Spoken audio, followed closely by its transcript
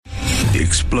The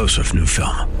explosive new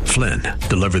film, Flynn,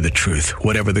 deliver the truth,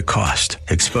 whatever the cost,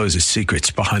 exposes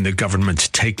secrets behind the government's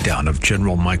takedown of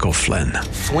General Michael Flynn.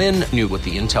 Flynn knew what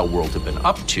the intel world had been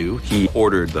up to. He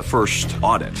ordered the first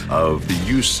audit of the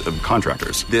use of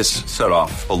contractors. This set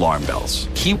off alarm bells.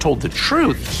 He told the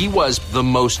truth. He was the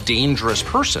most dangerous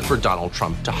person for Donald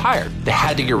Trump to hire. They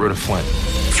had to get rid of Flynn.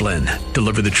 Flynn,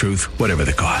 deliver the truth, whatever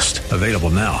the cost. Available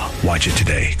now. Watch it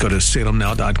today. Go to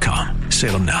salemnow.com.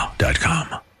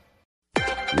 salemnow.com.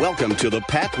 Welcome to the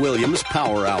Pat Williams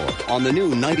Power Hour on the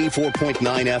new 94.9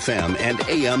 FM and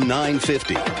AM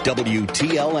 950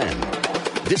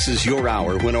 WTLN. This is your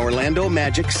hour when Orlando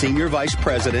Magic Senior Vice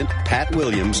President Pat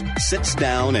Williams sits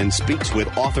down and speaks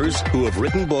with authors who have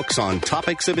written books on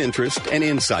topics of interest and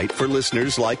insight for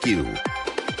listeners like you.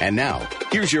 And now,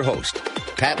 here's your host,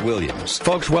 Pat Williams.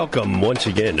 Folks, welcome once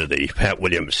again to the Pat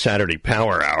Williams Saturday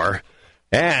Power Hour,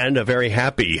 and a very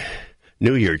happy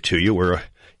New Year to you. We're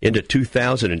into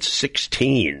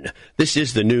 2016. This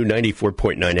is the new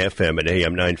 94.9 FM and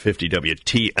AM 950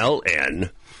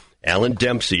 WTLN. Alan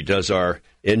Dempsey does our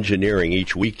engineering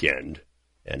each weekend,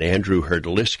 and Andrew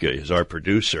Herdliska is our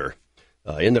producer.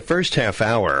 In the first half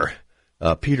hour,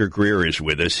 Peter Greer is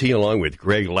with us. He, along with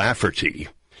Greg Lafferty,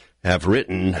 have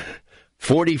written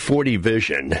 40/40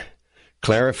 Vision,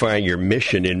 clarifying your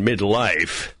mission in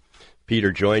midlife.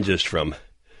 Peter joins us from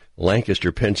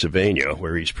Lancaster, Pennsylvania,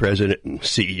 where he's president and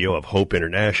CEO of Hope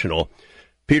International.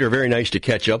 Peter, very nice to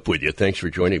catch up with you. Thanks for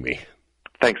joining me.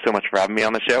 Thanks so much for having me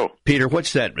on the show. Peter,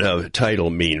 what's that title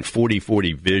mean,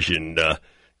 40/40 Vision?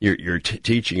 You're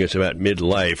teaching us about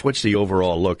midlife. What's the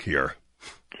overall look here?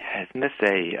 Isn't this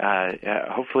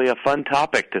hopefully a fun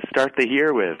topic to start the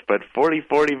year with? But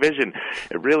 40/40 Vision,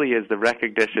 it really is the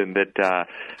recognition that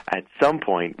at some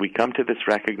point we come to this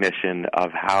recognition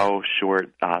of how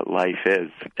short life is.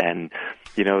 And,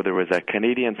 you know, there was a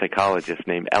Canadian psychologist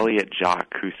named Elliot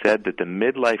Jacques who said that the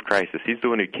midlife crisis, he's the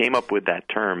one who came up with that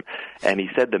term, and he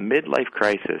said the midlife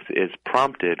crisis is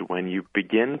prompted when you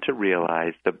begin to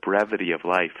realize the brevity of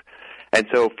life. And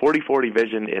so 40/40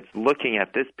 Vision, it's looking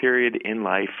at this period in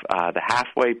life, the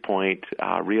halfway point,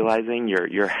 realizing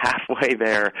you're halfway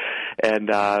there, and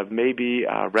maybe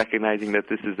recognizing that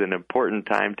this is an important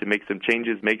time to make some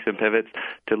changes, make some pivots,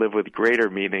 to live with greater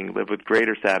meaning, live with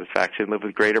greater satisfaction, live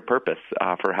with greater purpose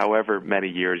for however many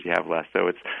years you have left.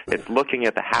 So it's looking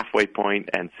at the halfway point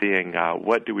and seeing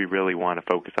what do we really want to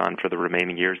focus on for the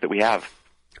remaining years that we have.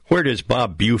 Where does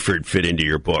Bob Buford fit into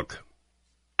your book?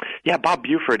 Yeah, Bob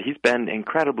Buford, he's been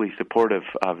incredibly supportive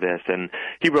of this, and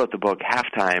he wrote the book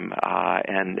Halftime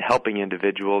and Helping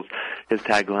Individuals. His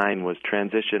tagline was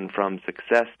Transition from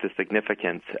Success to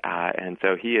Significance, and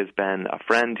so he has been a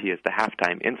friend. He has the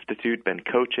Halftime Institute, been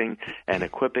coaching and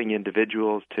equipping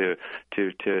individuals to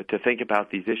think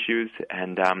about these issues,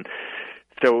 and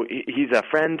so he's a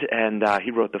friend, and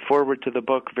he wrote the foreword to the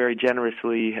book very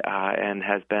generously, and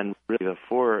has been really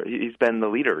he's been the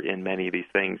leader in many of these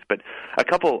things. But a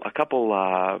couple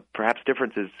perhaps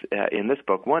differences in this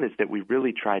book. One is that we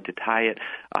really tried to tie it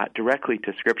directly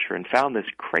to Scripture and found this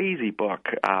crazy book,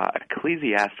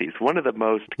 Ecclesiastes, one of the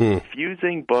most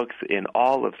confusing books in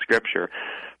all of Scripture,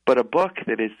 but a book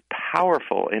that is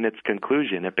powerful in its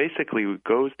conclusion. It basically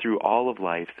goes through all of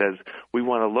life, says we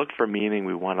want to look for meaning,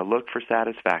 we want to look for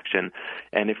satisfaction,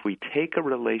 and if we take a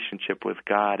relationship with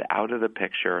God out of the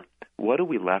picture, what are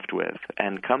we left with?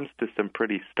 And comes to some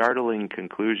pretty startling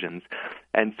conclusions.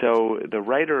 And so the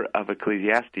writer of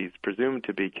Ecclesiastes, presumed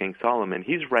to be King Solomon,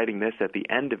 he's writing this at the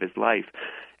end of his life,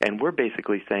 and we're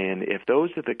basically saying if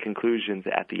those are the conclusions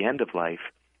at the end of life,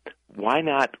 why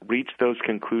not reach those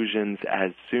conclusions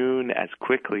as soon, as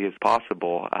quickly as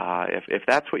possible? If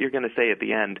that's what you're going to say at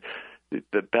the end,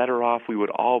 the better off we would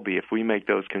all be if we make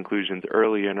those conclusions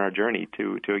early in our journey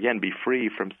to again, be free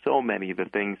from so many of the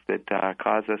things that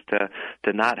cause us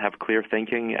to not have clear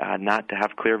thinking, not to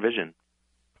have clear vision.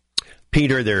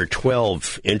 Peter, there are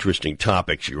 12 interesting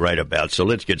topics you write about, so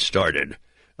let's get started.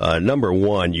 Number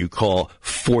one, you call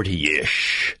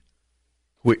 40-ish,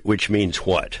 which means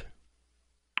what?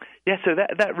 Yeah, so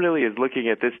that really is looking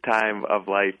at this time of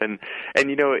life, and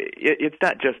you know, it's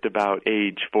not just about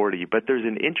age 40, but there's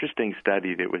an interesting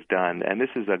study that was done, and this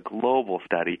is a global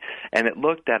study, and it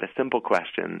looked at a simple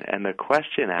question, and the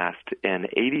question asked in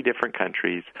 80 different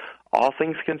countries, all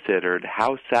things considered,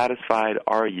 how satisfied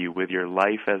are you with your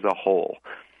life as a whole?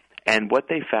 And what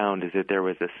they found is that there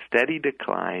was a steady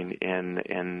decline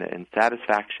in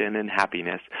satisfaction and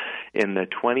happiness in the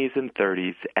 20s and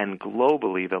 30s, and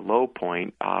globally the low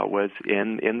point was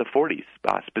in the 40s.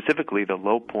 Specifically, the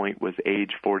low point was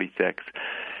age 46.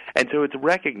 And so it's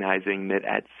recognizing that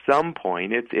at some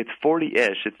point, it's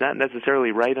 40-ish. It's not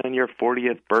necessarily right on your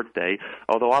 40th birthday,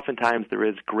 although oftentimes there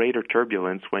is greater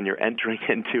turbulence when you're entering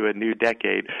into a new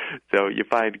decade. So you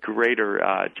find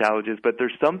greater challenges. But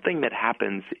there's something that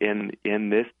happens in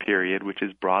this period, which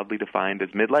is broadly defined as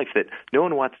midlife, that no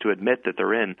one wants to admit that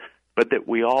they're in, but that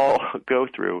we all go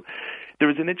through. There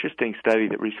was an interesting study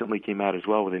that recently came out as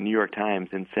well with the New York Times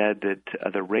and said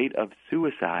that the rate of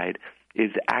suicide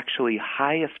is actually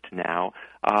highest now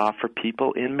for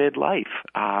people in midlife,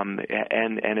 and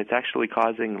it's actually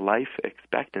causing life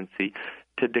expectancy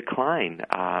to decline.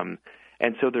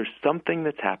 And so there's something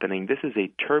that's happening. This is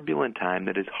a turbulent time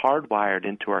that is hardwired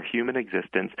into our human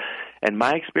existence. And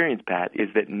my experience, Pat, is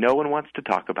that no one wants to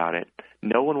talk about it.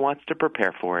 No one wants to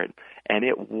prepare for it. And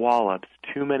it wallops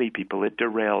too many people. It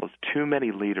derails too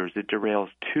many leaders. It derails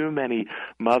too many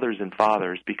mothers and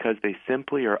fathers because they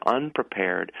simply are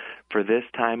unprepared for this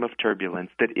time of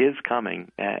turbulence that is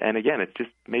coming. And again, it's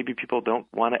just maybe people don't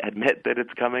want to admit that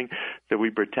it's coming, so we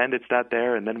pretend it's not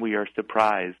there, and then we are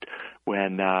surprised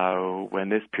when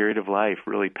this period of life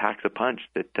really packs a punch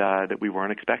that we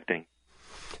weren't expecting.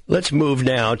 Let's move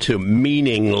now to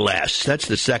meaningless. That's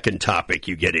the second topic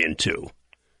you get into.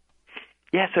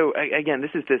 Yeah, so again,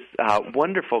 this is this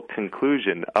wonderful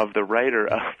conclusion of the writer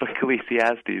of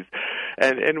Ecclesiastes,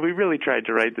 and we really tried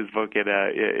to write this book in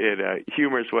a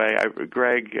humorous way.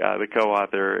 Greg, the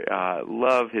co-author,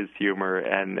 love his humor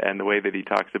and the way that he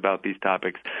talks about these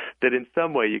topics, that in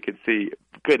some way you could see,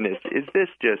 goodness, is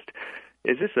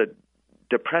this a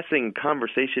depressing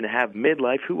conversation to have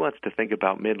midlife? Who wants to think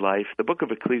about midlife? The book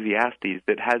of Ecclesiastes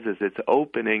that has as its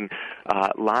opening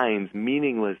lines,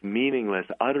 meaningless, meaningless,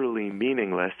 utterly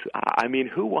meaningless. I mean,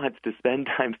 who wants to spend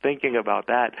time thinking about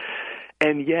that?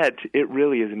 And yet, it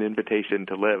really is an invitation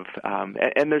to live.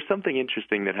 And there's something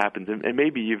interesting that happens, and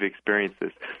maybe you've experienced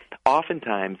this.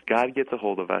 Oftentimes, God gets a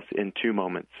hold of us in two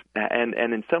moments. And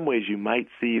in some ways, you might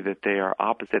see that they are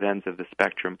opposite ends of the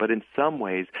spectrum. But in some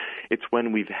ways, it's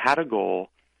when we've had a goal,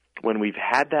 when we've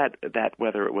had that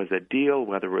whether it was a deal,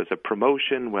 whether it was a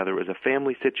promotion, whether it was a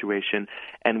family situation,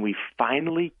 and we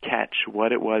finally catch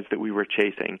what it was that we were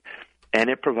chasing. And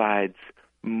it provides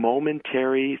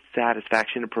momentary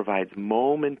satisfaction, it provides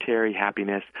momentary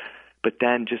happiness, but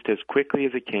then just as quickly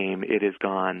as it came, it is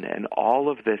gone. And all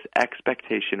of this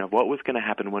expectation of what was going to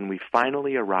happen when we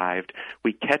finally arrived,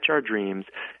 we catch our dreams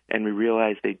and we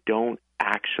realize they don't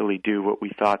actually do what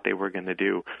we thought they were going to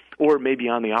do. Or maybe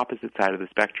on the opposite side of the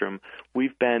spectrum,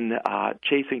 we've been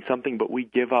chasing something, but we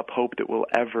give up hope that we'll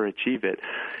ever achieve it.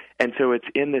 And so it's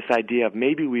in this idea of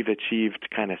maybe we've achieved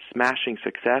kind of smashing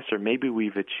success, or maybe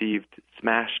we've achieved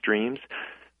smashed dreams.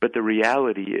 But the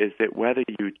reality is that whether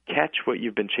you catch what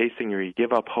you've been chasing or you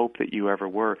give up hope that you ever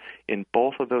were, in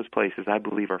both of those places, I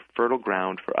believe, are fertile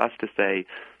ground for us to say,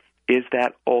 is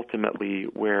that ultimately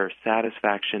where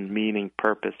satisfaction, meaning,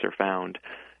 purpose are found?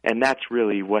 And that's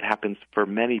really what happens for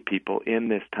many people in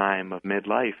this time of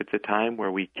midlife. It's a time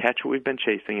where we catch what we've been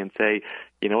chasing and say,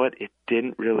 you know what, it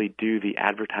didn't really do the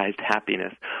advertised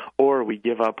happiness. Or we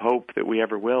give up hope that we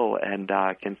ever will and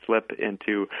can slip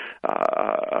into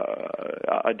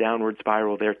a downward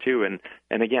spiral there too.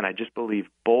 And again, I just believe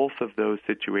both of those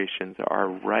situations are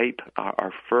ripe,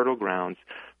 are fertile grounds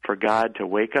for God to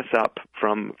wake us up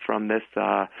from this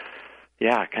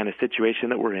kind of situation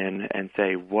that we're in and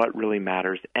say what really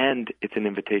matters. And it's an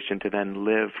invitation to then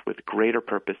live with greater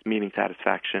purpose, meaning,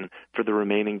 satisfaction for the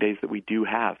remaining days that we do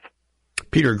have.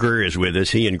 Peter Greer is with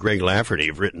us. He and Greg Lafferty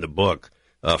have written the book,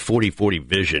 40/40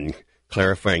 Vision,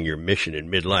 Clarifying Your Mission in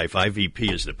Midlife.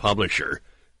 IVP is the publisher.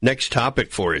 Next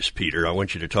topic for us, Peter, I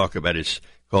want you to talk about is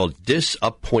called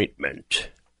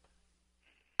disappointment.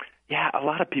 Yeah, a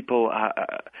lot of people,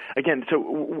 again, so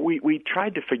we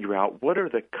tried to figure out what are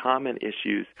the common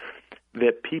issues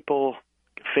that people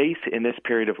face in this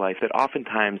period of life that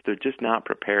oftentimes they're just not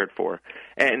prepared for.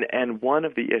 And one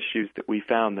of the issues that we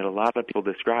found that a lot of people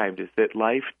described is that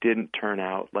life didn't turn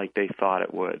out like they thought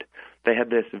it would. They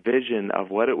had this vision of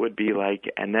what it would be like,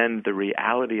 and then the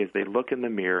reality as they look in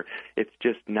the mirror, it's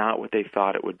just not what they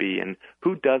thought it would be. And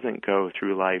who doesn't go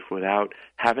through life without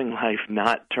having life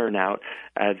not turn out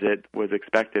as it was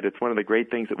expected? It's one of the great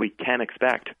things that we can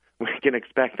expect. We can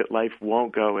expect that life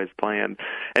won't go as planned.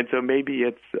 And so maybe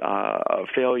it's a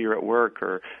failure at work,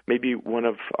 or maybe one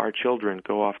of our children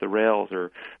go off the rails,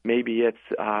 or maybe it's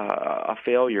a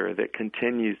failure that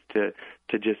continues to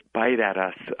just bite at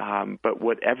us. But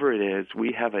whatever it is,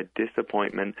 we have a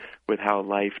disappointment with how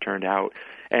life turned out.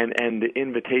 And the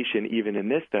invitation, even in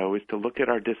this, though, is to look at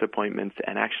our disappointments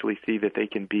and actually see that they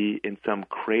can be, in some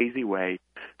crazy way,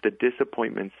 the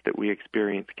disappointments that we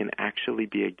experience can actually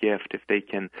be a gift if they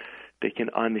can They can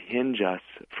unhinge us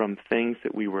from things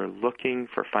that we were looking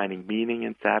for, finding meaning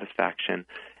and satisfaction.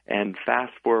 And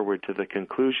fast forward to the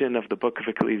conclusion of the book of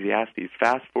Ecclesiastes,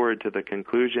 fast forward to the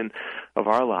conclusion of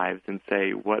our lives and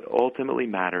say what ultimately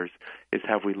matters is,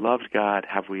 have we loved God?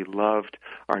 Have we loved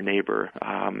our neighbor?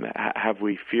 Have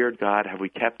we feared God? Have we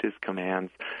kept his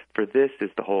commands? For this is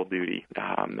the whole duty.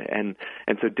 And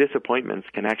so disappointments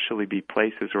can actually be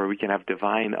places where we can have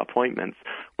divine appointments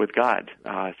with God.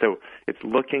 So it's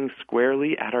looking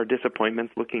squarely at our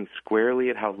disappointments, looking squarely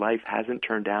at how life hasn't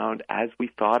turned out as we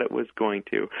thought it was going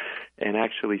to, and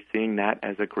actually seeing that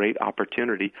as a great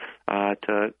opportunity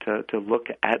to look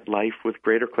at life with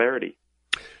greater clarity.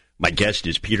 My guest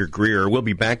is Peter Greer. We'll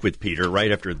be back with Peter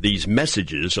right after these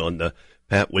messages on the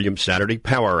Pat Williams Saturday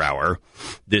Power Hour.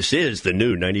 This is the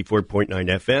new 94.9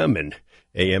 FM and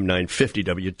AM 950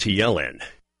 WTLN.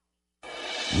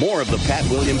 More of the Pat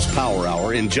Williams Power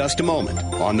Hour in just a moment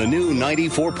on the new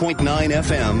 94.9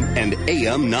 FM and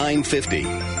AM 950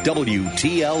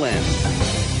 WTLN.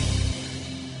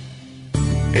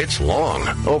 It's long,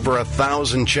 over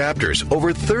 1,000 chapters,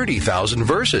 over 30,000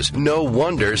 verses. No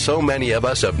wonder so many of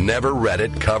us have never read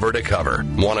it cover to cover.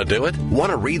 Want to do it?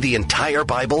 Want to read the entire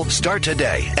Bible? Start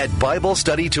today at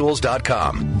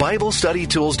BibleStudyTools.com.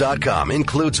 BibleStudyTools.com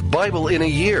includes Bible in a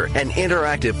Year, an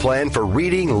interactive plan for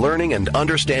reading, learning, and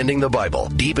understanding the Bible.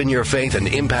 Deepen your faith and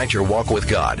impact your walk with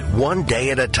God, one day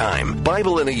at a time.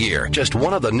 Bible in a Year, just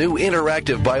one of the new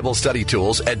interactive Bible study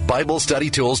tools at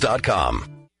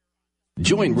BibleStudyTools.com.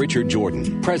 Join Richard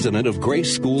Jordan, president of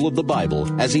Grace School of the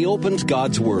Bible, as he opens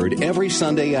God's Word every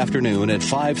Sunday afternoon at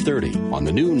 5:30 on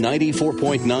the new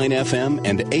 94.9 FM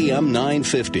and AM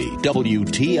 950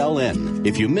 WTLN.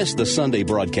 If you missed the Sunday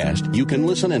broadcast, you can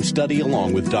listen and study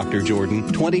along with Dr. Jordan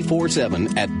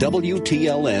 24/7 at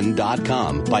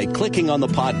WTLN.com by clicking on the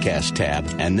podcast tab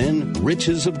and then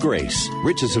Riches of Grace.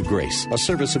 Riches of Grace, a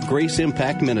service of Grace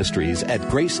Impact Ministries at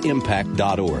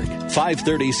graceimpact.org.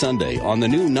 5:30 Sunday on the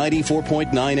new 94.9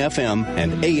 FM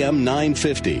and AM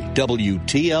 950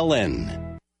 WTLN.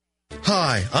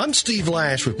 Hi, I'm Steve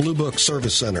Lash with Blue Book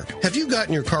Service Center. Have you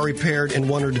gotten your car repaired and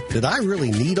wondered, did I really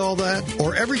need all that?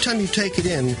 Or every time you take it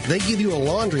in, they give you a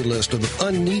laundry list of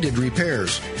unneeded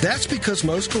repairs. That's because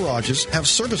most garages have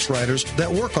service writers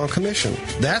that work on commission.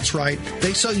 That's right,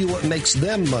 they sell you what makes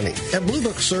them money. At Blue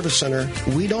Book Service Center,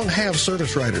 we don't have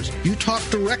service writers. You talk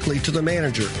directly to the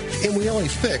manager, and we only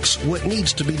fix what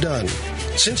needs to be done.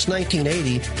 Since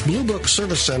 1980, Blue Book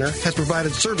Service Center has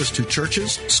provided service to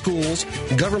churches, schools,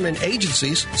 government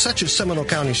agencies such as Seminole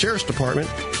County Sheriff's Department,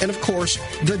 and of course,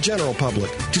 the general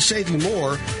public. To save you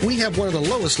more, we have one of the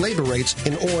lowest labor rates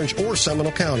in Orange or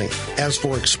Seminole County. As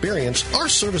for experience, our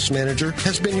service manager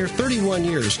has been here 31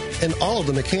 years, and all of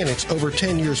the mechanics over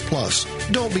 10 years plus.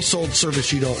 Don't be sold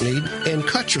service you don't need, and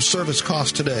cut your service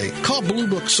costs today. Call Blue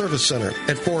Book Service Center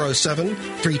at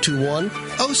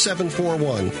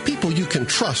 407-321-0741. People you can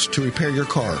trust to repair your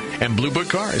car. And Blue Book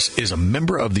Cars is a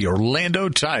member of the Orlando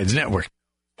Tides Network.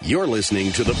 You're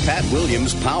listening to the Pat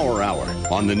Williams Power Hour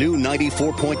on the new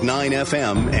 94.9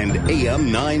 FM and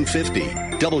AM 950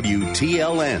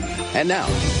 WTLN. And now,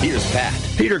 here's Pat.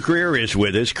 Peter Greer is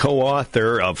with us,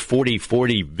 co-author of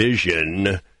 40/40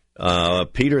 Vision.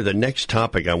 Peter, the next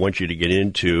topic I want you to get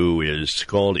into is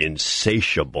called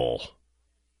Insatiable.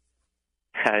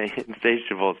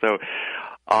 Insatiable. So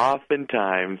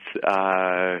oftentimes,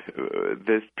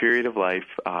 this period of life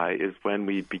is when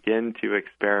we begin to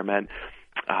experiment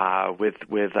with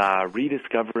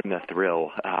rediscovering the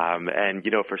thrill. And,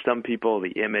 you know, for some people,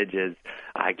 the image is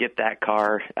get that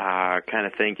car, kind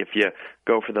of think if you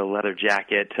go for the leather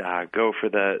jacket, go for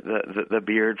the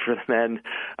beard for the men,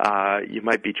 you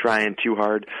might be trying too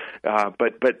hard.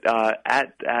 But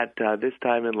at this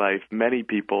time in life, many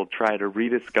people try to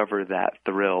rediscover that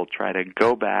thrill, try to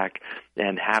go back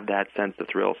and have that sense of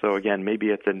thrill. So again,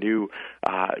 maybe it's a new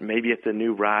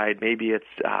ride, maybe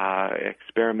it's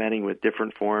experimenting with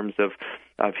different forms of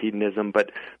hedonism.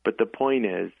 But the point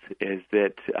is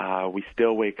that we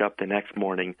still wake up the next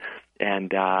morning,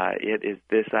 and it is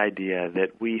this idea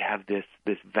that we have this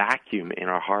vacuum in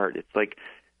our heart. It's like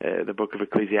the book of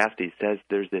Ecclesiastes says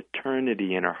there's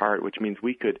eternity in our heart, which means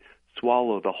we could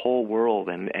swallow the whole world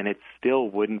and it still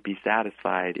wouldn't be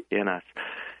satisfied in us.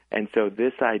 And so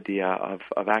this idea of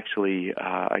actually,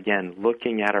 again,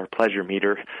 looking at our pleasure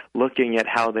meter, looking at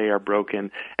how they are broken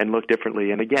and look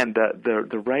differently. And again,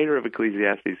 the writer of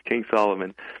Ecclesiastes, King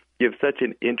Solomon, gives such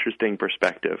an interesting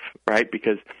perspective, right?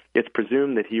 Because it's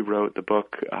presumed that he wrote the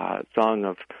book Song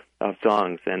of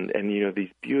Songs and you know,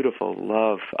 these beautiful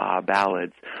love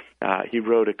ballads. He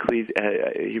wrote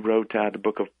the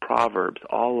book of Proverbs,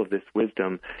 all of this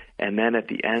wisdom, and then at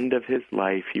the end of his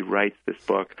life, he writes this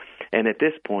book. And at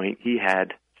this point, he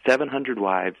had 700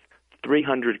 wives,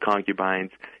 300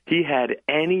 concubines. He had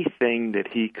anything that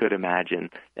he could imagine,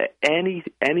 any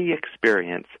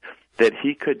experience that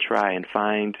he could try and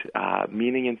find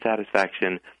meaning and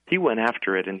satisfaction. He went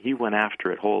after it, and he went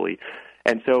after it wholly.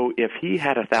 And so if he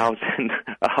had 1,000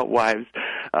 wives,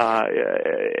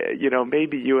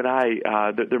 maybe you and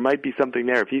I, there might be something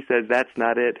there. If he says that's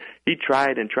not it, he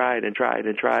tried and tried and tried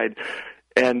and tried.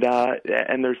 And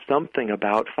there's something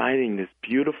about finding this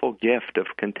beautiful gift of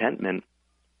contentment,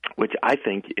 which I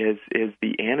think is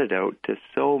the antidote to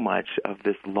so much of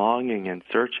this longing and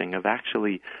searching, of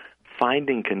actually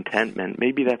finding contentment.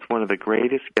 Maybe that's one of the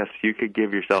greatest gifts you could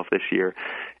give yourself this year,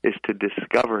 is to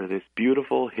discover this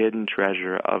beautiful hidden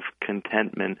treasure of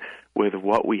contentment with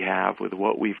what we have, with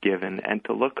what we've given, and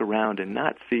to look around and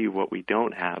not see what we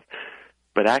don't have,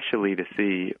 but actually to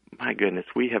see, my goodness,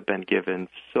 we have been given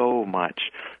so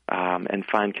much, and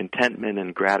find contentment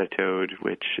and gratitude,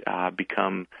 which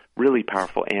become really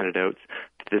powerful antidotes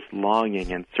to this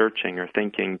longing and searching or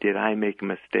thinking, did I make a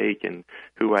mistake in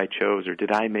who I chose, or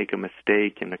did I make a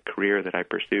mistake in the career that I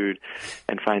pursued,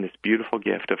 and find this beautiful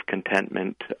gift of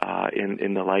contentment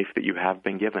in the life that you have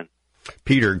been given.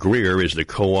 Peter Greer is the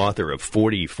co-author of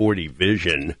 40/40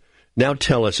 Vision. Now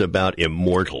tell us about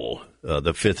Immortal,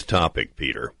 the fifth topic,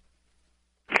 Peter.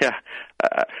 Yeah.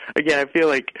 Again, I feel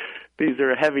like these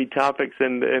are heavy topics,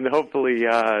 and hopefully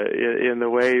in the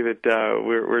way that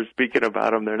we're speaking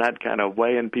about them, they're not kind of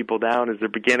weighing people down as they're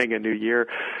beginning a new year.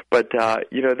 But,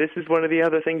 this is one of the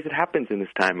other things that happens in this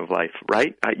time of life,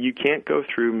 right? You can't go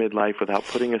through midlife without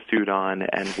putting a suit on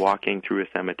and walking through a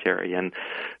cemetery. And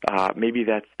maybe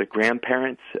that's the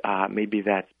grandparents, maybe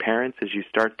that's parents as you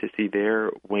start to see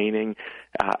their waning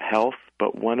health.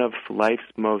 But one of life's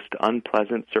most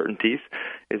unpleasant certainties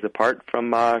is apart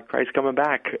from Christ coming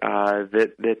back,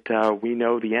 that we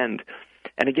know the end.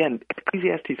 And again,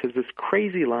 Ecclesiastes has this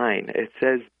crazy line. It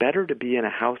says, better to be in a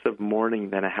house of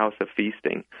mourning than a house of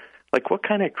feasting. Like, what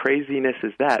kind of craziness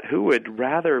is that? Who would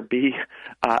rather be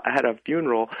at a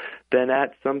funeral than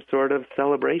at some sort of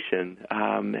celebration?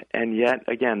 And yet,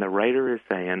 again, the writer is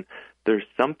saying, there's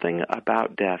something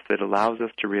about death that allows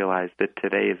us to realize that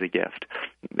today is a gift.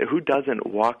 Who doesn't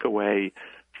walk away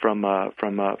from a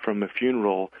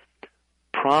funeral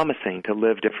promising to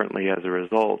live differently as a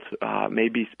result?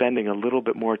 Maybe spending a little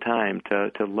bit more time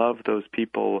to love those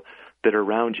people that are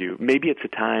around you. Maybe it's a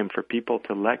time for people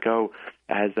to let go,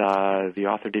 as the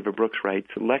author David Brooks writes,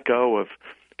 let go of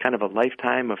kind of a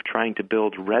lifetime of trying to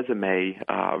build resume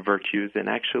virtues and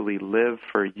actually live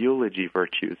for eulogy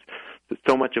virtues.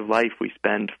 So much of life we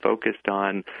spend focused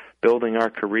on building our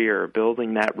career,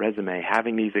 building that resume,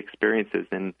 having these experiences,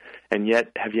 and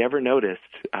yet have you ever noticed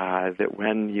that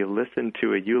when you listen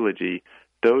to a eulogy,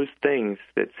 those things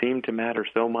that seem to matter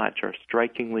so much are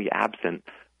strikingly absent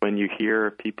when you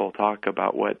hear people talk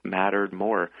about what mattered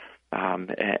more?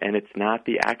 And it's not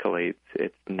the accolades,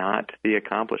 it's not the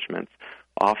accomplishments.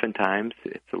 Oftentimes,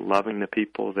 it's loving the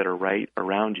people that are right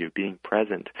around you, being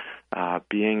present,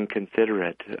 being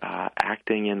considerate,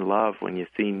 acting in love when you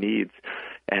see needs.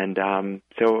 And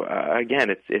so, again,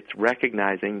 it's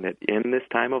recognizing that in this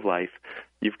time of life,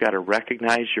 you've got to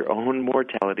recognize your own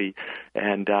mortality,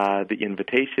 and the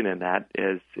invitation in that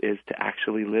is to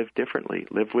actually live differently,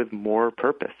 live with more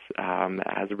purpose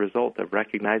as a result of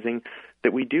recognizing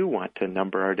that we do want to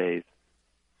number our days.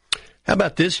 How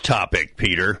about this topic,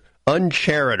 Peter?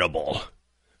 Uncharitable.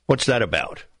 What's that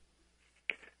about?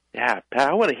 Yeah, Pat,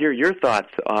 I want to hear your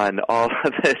thoughts on all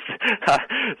of this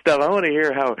stuff. I want to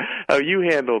hear how you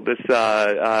handled this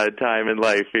time in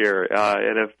life here,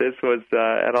 and if this was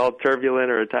at all turbulent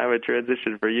or a time of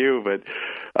transition for you. But,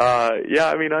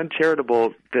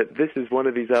 uncharitable, that this is one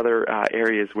of these other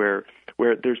areas where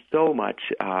there's so much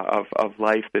of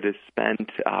life that is spent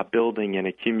building and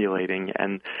accumulating,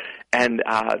 and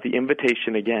the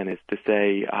invitation again is to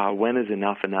say, when is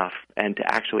enough, and to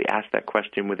actually ask that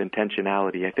question with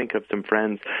intentionality. I think of some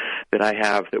friends that I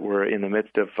have that were in the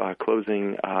midst of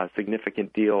closing a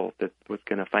significant deal that was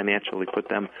going to financially put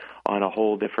them on a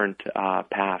whole different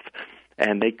path.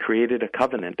 And they created a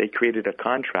covenant, they created a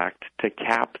contract to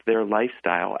cap their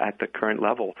lifestyle at the current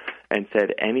level and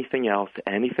said anything else,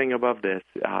 anything above this,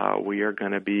 we are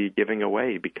going to be giving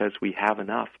away because we have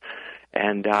enough.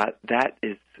 And that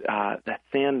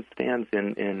stands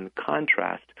in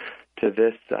contrast to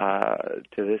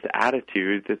this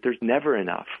attitude that there's never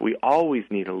enough. We always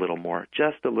need a little more,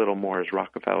 just a little more, as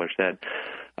Rockefeller said.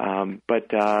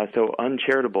 So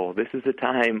uncharitable, this is a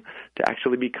time to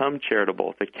actually become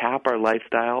charitable, to cap our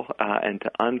lifestyle and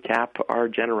to uncap our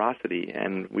generosity.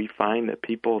 And we find that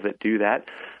people that do that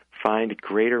find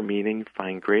greater meaning,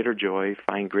 find greater joy,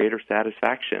 find greater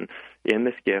satisfaction in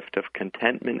this gift of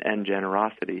contentment and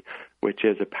generosity, which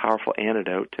is a powerful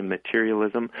antidote to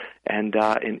materialism and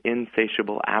an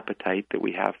insatiable appetite that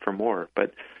we have for more.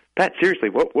 But Pat, seriously,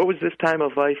 what was this time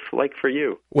of life like for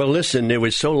you? Well, listen, it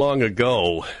was so long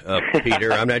ago,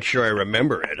 Peter. I'm not sure I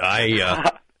remember it.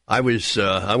 I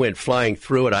went flying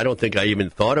through it. I don't think I even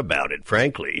thought about it,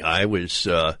 frankly. I was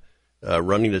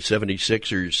running the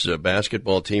 76ers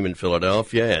basketball team in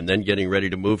Philadelphia and then getting ready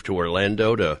to move to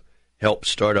Orlando to help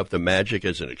start up the Magic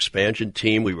as an expansion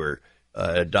team. We were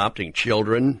adopting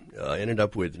children, ended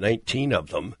up with 19 of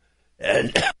them.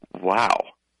 And wow.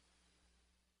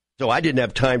 So I didn't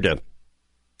have time to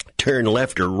turn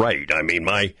left or right. I mean,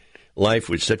 my life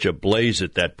was such a blaze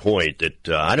at that point that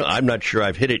I'm not sure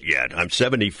I've hit it yet. I'm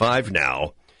 75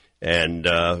 now and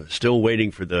still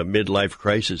waiting for the midlife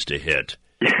crisis to hit.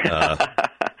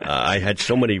 I had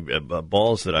so many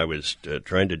balls that I was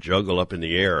trying to juggle up in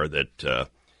the air that,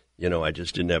 I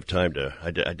just didn't have time to.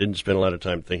 I didn't spend a lot of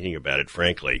time thinking about it,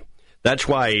 frankly. That's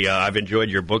why I've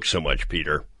enjoyed your book so much,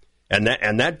 Peter. And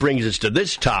that brings us to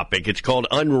this topic. It's called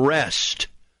unrest.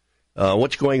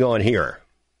 What's going on here?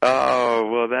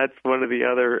 Oh, well, that's one of the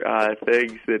other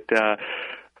things that,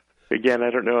 again, I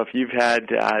don't know if you've had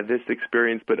this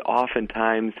experience, but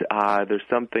oftentimes there's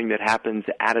something that happens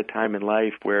at a time in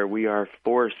life where we are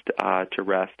forced to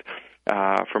rest.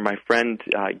 For my friend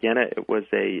Yenna, it was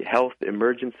a health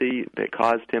emergency that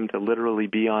caused him to literally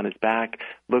be on his back,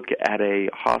 look at a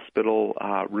hospital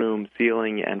room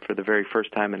ceiling, and for the very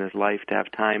first time in his life to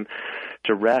have time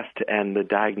to rest. And the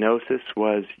diagnosis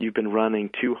was, you've been running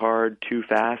too hard, too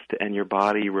fast, and your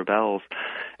body rebels.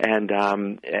 And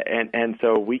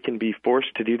so we can be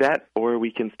forced to do that, or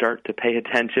we can start to pay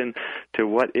attention to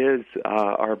what is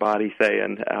our body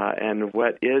saying, and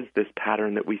what is this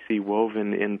pattern that we see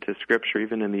woven into Scripture,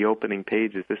 even in the opening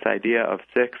pages, this idea of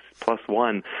 6 +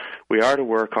 1. We are to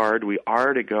work hard, we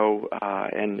are to go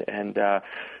and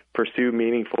pursue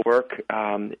meaningful work,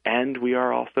 and we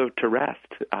are also to rest.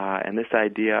 And this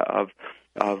idea of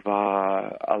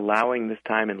allowing this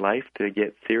time in life to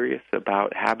get serious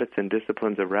about habits and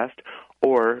disciplines of rest,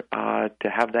 or to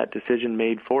have that decision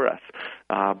made for us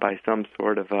by some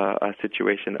sort of a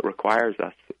situation that requires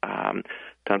us to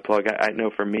unplug. I know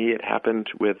for me it happened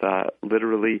with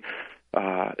literally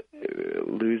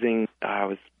losing. I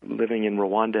was living in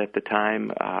Rwanda at the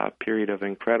time, a period of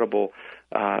incredible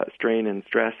strain and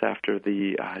stress after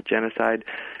the genocide.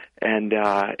 And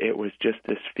it was just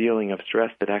this feeling of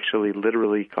stress that actually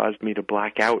literally caused me to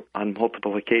black out on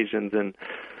multiple occasions. And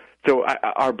so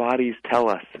our bodies tell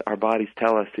us,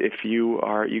 if you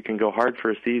can go hard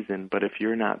for a season, but if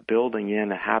you're not building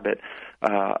in a habit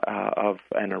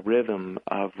and a rhythm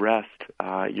of rest,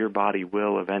 your body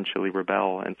will eventually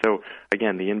rebel. And so,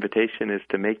 again, the invitation is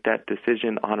to make that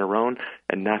decision on our own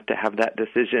and not to have that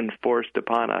decision forced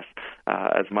upon us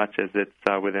as much as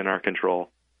it's within our control.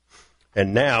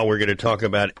 And now we're going to talk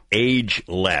about age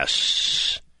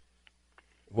less.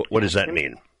 What does that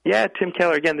mean? Yeah, Tim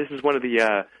Keller, again, this is one of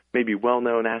the maybe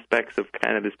well-known aspects of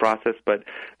kind of this process, but,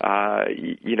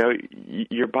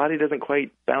 your body doesn't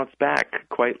quite bounce back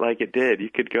quite like it did. You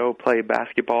could go play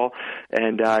basketball,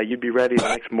 and you'd be ready the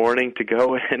next morning to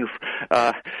go and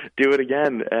do it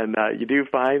again. And you do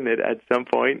find that at some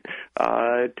point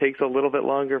it takes a little bit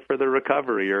longer for the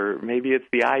recovery, or maybe it's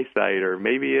the eyesight, or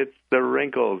maybe it's the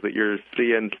wrinkles that you're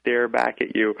seeing stare back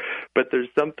at you. But there's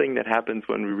something that happens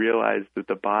when we realize that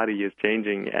the body is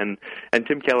changing. And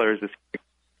Tim Keller is this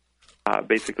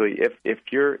basically, if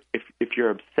your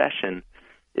obsession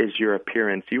is your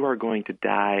appearance, you are going to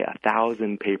die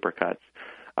 1,000 paper cuts.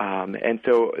 And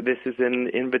so this is an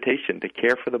invitation to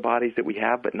care for the bodies that we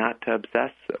have, but not to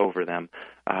obsess over them.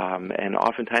 And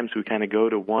oftentimes we kind of go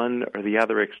to one or the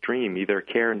other extreme, either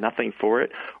care nothing for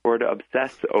it or to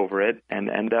obsess over it and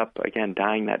end up, again,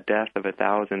 dying that death of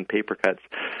 1,000 paper cuts.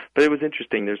 But it was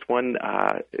interesting. There's one,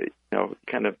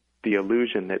 kind of the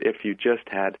illusion that if you just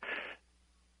had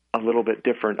a little bit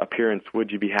different appearance,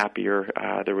 would you be happier?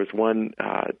 There was one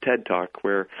TED Talk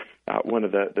where one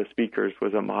of the speakers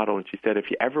was a model, and she said,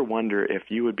 if you ever wonder if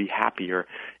you would be happier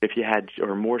if you had,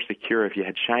 or more secure if you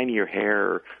had shinier hair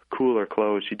or cooler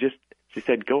clothes, she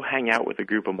said, go hang out with a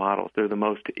group of models. They're the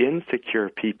most insecure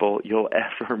people you'll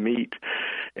ever meet.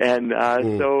 And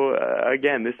so,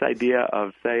 again, this idea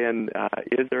of saying,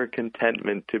 is there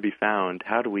contentment to be found?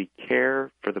 How do we care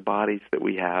for the bodies that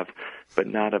we have, but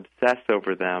not obsess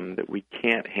over them, that we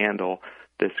can't handle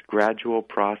this gradual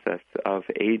process of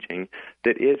aging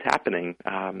that is happening.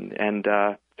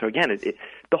 So again,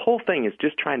 the whole thing is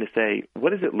just trying to say,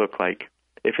 what does it look like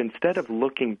if instead of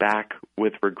looking back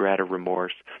with regret or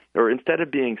remorse, or instead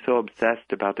of being so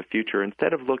obsessed about the future,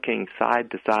 instead of looking side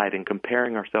to side and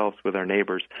comparing ourselves with our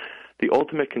neighbors, the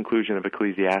ultimate conclusion of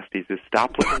Ecclesiastes is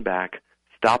stop looking back,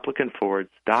 stop looking forward,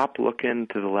 stop looking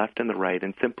to the left and the right,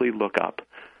 and simply look up.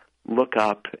 Look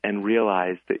up and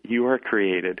realize that you are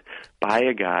created by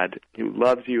a God who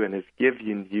loves you and has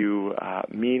given you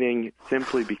meaning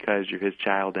simply because you're his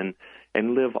child, and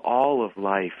live all of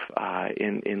life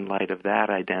in light of that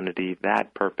identity,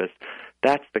 that purpose.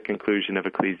 That's the conclusion of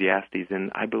Ecclesiastes,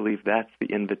 and I believe that's the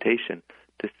invitation,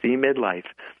 to see midlife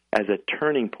as a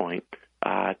turning point,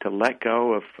 to let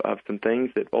go of some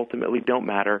things that ultimately don't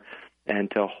matter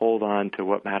and to hold on to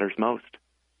what matters most.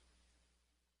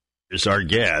 Is our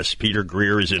guest. Peter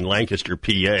Greer is in Lancaster,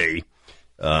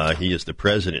 PA. He is the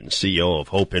president and CEO of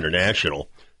Hope International,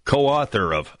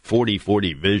 co-author of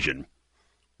 40/40 Vision.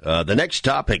 The next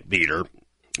topic, Peter,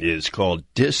 is called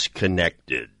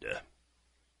Disconnected.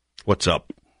 What's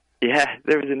up? Yeah,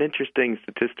 there was an interesting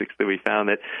statistics that we found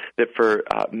that for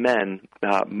men,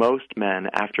 most men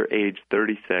after age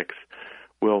 36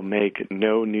 will make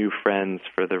no new friends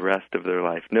for the rest of their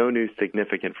life, no new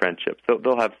significant friendships. So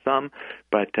they'll have some,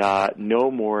 but no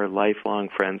more lifelong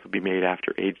friends will be made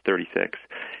after age 36.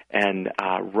 And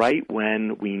right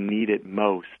when we need it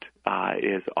most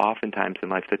is oftentimes in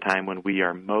life the time when we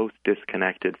are most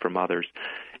disconnected from others.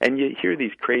 And you hear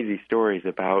these crazy stories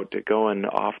about going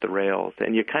off the rails,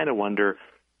 and you kind of wonder,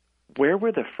 where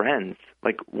were the friends?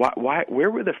 Like, why?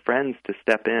 Where were the friends to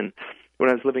step in? When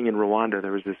I was living in Rwanda,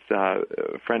 there was this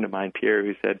friend of mine, Pierre,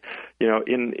 who said, you know,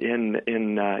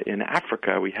 in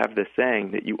Africa, we have this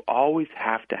saying that you always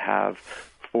have to have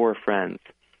 4 friends.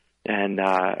 And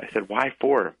I said, why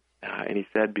 4? And he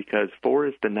said, because 4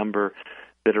 is the number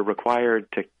that are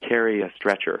required to carry a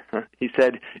stretcher. He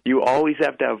said, you always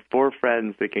have to have 4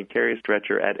 friends that can carry a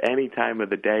stretcher at any time of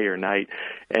the day or night.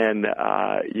 And,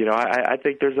 I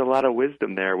think there's a lot of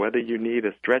wisdom there, whether you need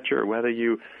a stretcher or whether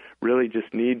you really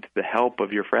just need the help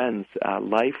of your friends.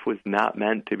 Life was not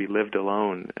meant to be lived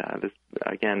alone. This,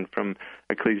 again, from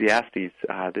Ecclesiastes,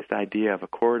 this idea of a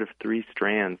cord of 3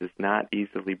 strands is not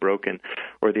easily broken,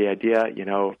 or the idea,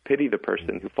 pity the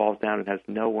person who falls down and has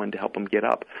no one to help him get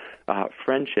up.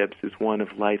 Friendships is one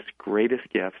of life's greatest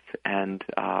gifts, and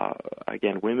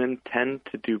again, women tend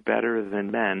to do better than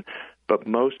men, but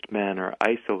most men are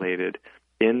isolated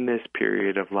in this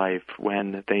period of life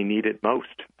when they need it most.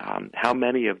 How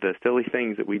many of the silly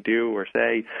things that we do or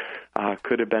say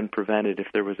could have been prevented if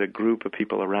there was a group of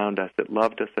people around us that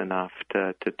loved us enough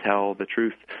to tell the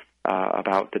truth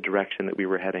about the direction that we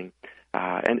were heading?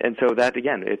 And so that,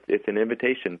 again, it's an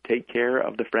invitation. Take care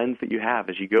of the friends that you have.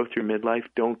 As you go through midlife,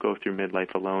 don't go through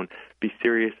midlife alone. Be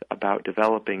serious about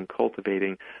developing,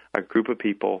 cultivating a group of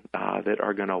people that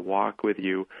are going to walk with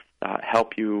you,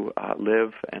 help you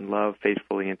live and love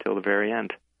faithfully until the very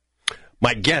end.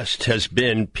 My guest has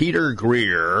been Peter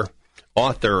Greer,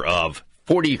 co-author of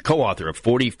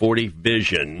 40/40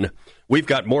 Vision. We've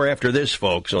got more after this,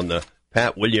 folks, on the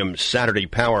Pat Williams Saturday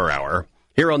Power Hour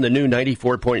here on the new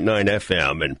 94.9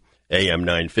 FM and AM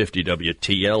 950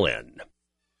 WTLN.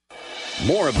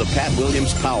 More of the Pat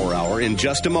Williams Power Hour in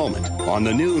just a moment on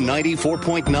the new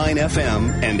 94.9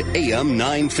 FM and AM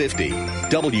 950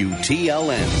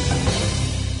 WTLN.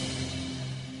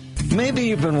 Maybe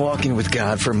you've been walking with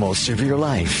God for most of your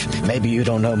life. Maybe you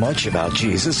don't know much about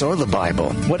Jesus or the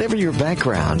Bible. Whatever your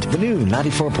background, the new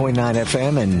 94.9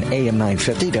 FM and AM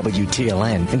 950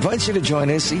 WTLN invites you to join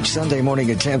us each Sunday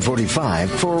morning at 10:45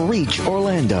 for Reach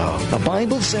Orlando, a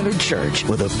Bible-centered church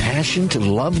with a passion to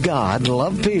love God,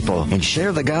 love people, and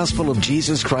share the gospel of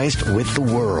Jesus Christ with the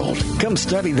world. Come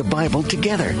study the Bible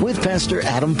together with Pastor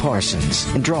Adam Parsons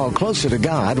and draw closer to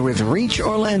God with Reach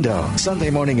Orlando, Sunday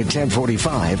morning at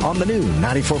 10:45 on the new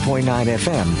 94.9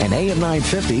 FM and AM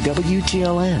 950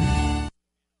 WTLN.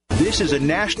 This is a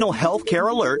national health care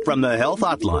alert from the Health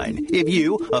Hotline. If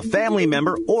you, a family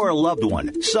member, or a loved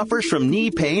one suffers from knee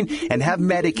pain and have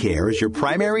Medicare as your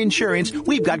primary insurance,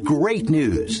 we've got great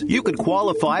news. You could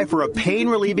qualify for a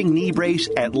pain-relieving knee brace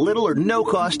at little or no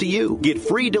cost to you. Get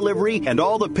free delivery, and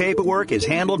all the paperwork is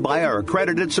handled by our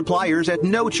accredited suppliers at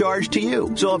no charge to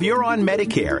you. So if you're on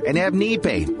Medicare and have knee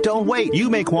pain, don't wait.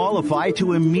 You may qualify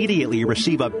to immediately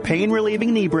receive a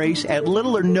pain-relieving knee brace at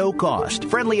little or no cost.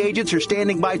 Friendly agents are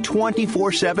standing by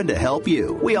 24/7 to help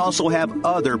you. We also have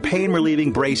other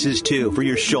pain-relieving braces, too, for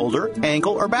your shoulder,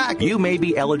 ankle, or back. You may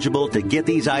be eligible to get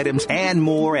these items and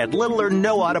more at little or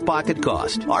no out-of-pocket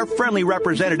cost. Our friendly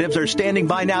representatives are standing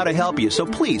by now to help you, so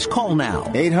please call now.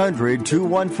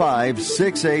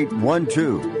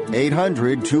 800-215-6812.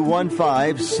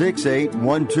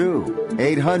 800-215-6812.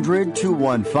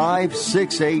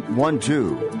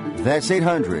 800-215-6812. That's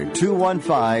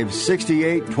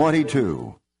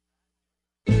 800-215-6822.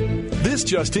 This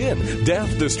just in: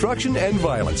 death, destruction, and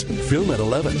violence. Film at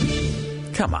 11.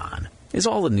 Come on. Is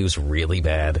all the news really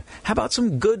bad? How about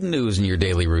some good news in your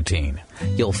daily routine?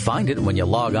 You'll find it when you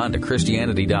log on to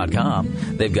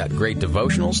Christianity.com. They've got great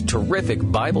devotionals, terrific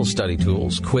Bible study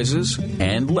tools, quizzes,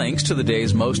 and links to the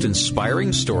day's most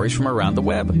inspiring stories from around the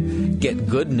web. Get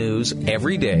good news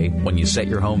every day when you set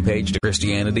your homepage to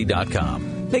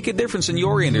Christianity.com. Make a difference in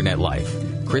your internet life.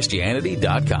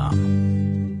 Christianity.com.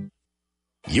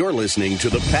 You're listening to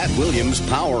the Pat Williams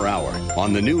Power Hour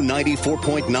on the new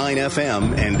 94.9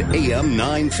 FM and AM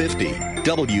 950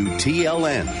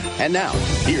 WTLN. And now,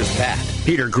 here's Pat.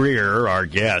 Peter Greer, our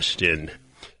guest in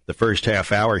the first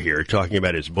half hour here, talking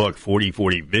about his book,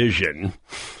 40/40 Vision.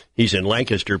 He's in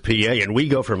Lancaster, PA, and we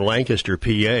go from Lancaster,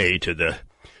 PA to the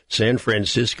San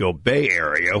Francisco Bay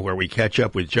Area, where we catch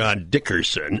up with John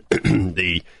Dickerson,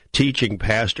 the teaching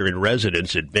pastor in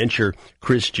residence at Venture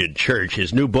Christian Church.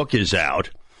 His new book is out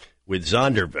with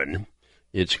Zondervan.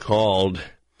 It's called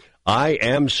I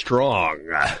Am Strong,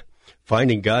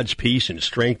 Finding God's Peace and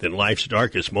Strength in Life's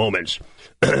Darkest Moments.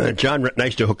 John,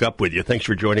 nice to hook up with you. Thanks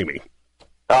for joining me.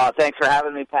 Thanks for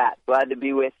having me, Pat. Glad to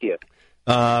be with you.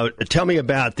 Tell me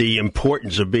about the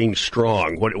importance of being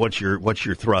strong. What's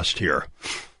your thrust here?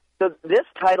 So this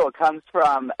title comes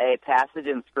from a passage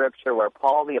in Scripture where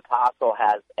Paul the Apostle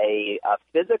has a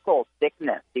physical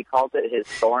sickness. He calls it his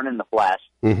thorn in the flesh.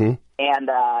 Mm-hmm. And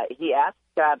he asks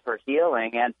God for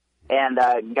healing, and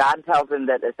God tells him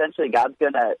that essentially God's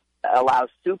going to allow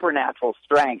supernatural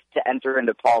strength to enter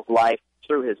into Paul's life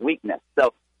through his weakness.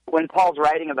 So when Paul's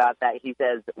writing about that, he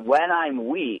says, when I'm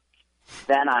weak,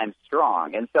 then I'm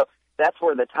strong. And so that's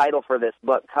where the title for this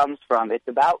book comes from. It's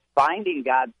about finding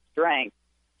God's strength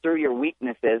through your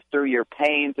weaknesses, through your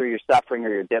pain, through your suffering, or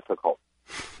your difficulty.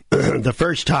 The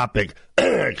first topic,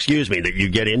 that you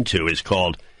get into is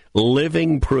called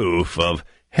Living Proof of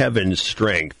Heaven's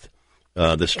Strength,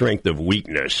 the Strength of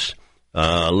Weakness.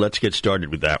 Let's get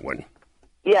started with that one.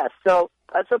 Yes, so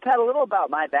Pat, a little about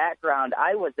my background.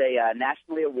 I was a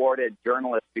nationally awarded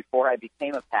journalist before I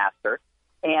became a pastor,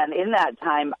 and in that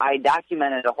time, I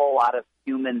documented a whole lot of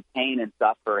human pain and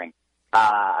suffering.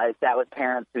 I sat with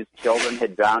parents whose children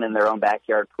had drowned in their own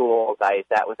backyard pools. I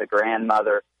sat with a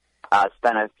grandmother,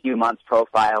 spent a few months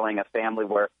profiling a family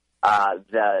where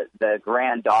the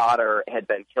granddaughter had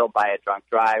been killed by a drunk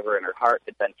driver and her heart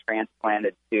had been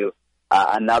transplanted to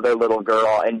another little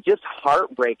girl, and just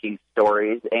heartbreaking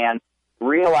stories, and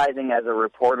realizing as a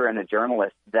reporter and a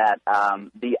journalist that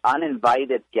the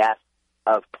uninvited guests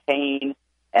of pain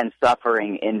and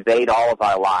suffering invade all of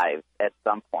our lives at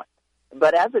some point.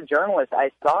 But as a journalist,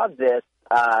 I saw this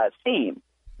theme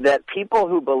that people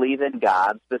who believe in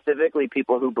God, specifically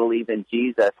people who believe in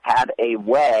Jesus, had a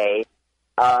way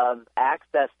of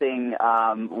accessing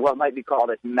what might be called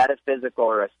a metaphysical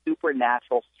or a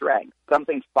supernatural strength,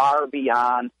 something far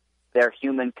beyond their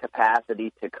human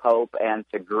capacity to cope and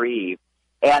to grieve.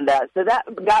 And so that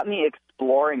got me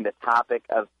exploring the topic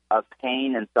of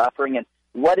pain and suffering, and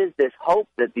what is this hope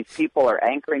that these people are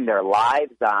anchoring their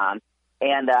lives on.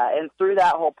 And through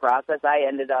that whole process, I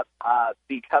ended up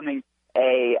becoming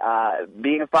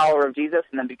being a follower of Jesus,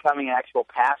 and then becoming an actual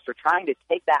pastor, trying to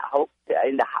take that hope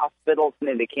into hospitals and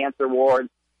into cancer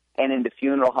wards and into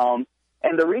funeral homes.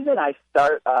 And the reason I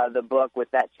start the book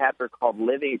with that chapter called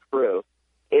Living Proof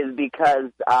is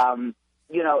because,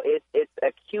 it's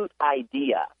a cute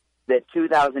idea that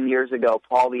 2,000 years ago,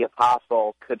 Paul the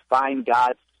Apostle could find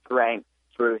God's strength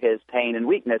through his pain and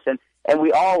weakness. And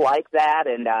we all like that,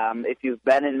 and if you've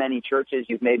been in many churches,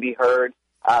 you've maybe heard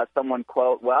someone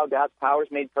quote, well, God's power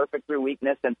is made perfect through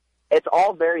weakness, and it's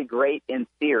all very great in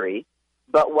theory.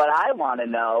 But what I want to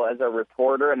know as a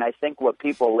reporter, and I think what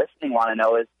people listening want to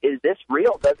know is this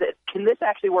real? Can this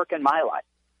actually work in my life?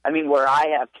 I mean, where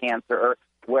I have cancer, or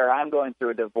where I'm going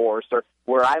through a divorce, or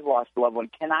where I've lost a loved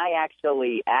one, can I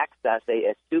actually access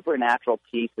a supernatural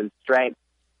peace and strength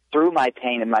through my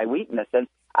pain and my weakness? And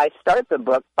I start the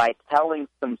book by telling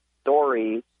some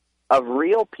stories of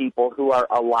real people who are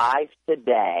alive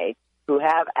today who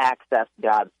have accessed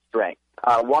God's strength.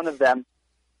 One of them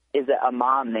is a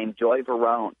mom named Joy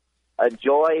Verone.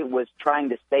 Joy was trying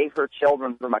to save her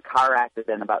children from a car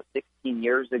accident about 16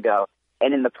 years ago,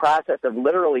 And in the process of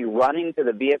literally running to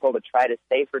the vehicle to try to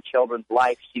save her children's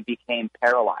life, she became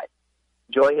paralyzed.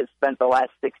 Joy has spent the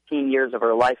last 16 years of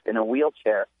her life in a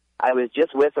wheelchair. I was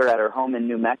just with her at her home in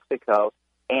New Mexico,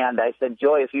 and I said,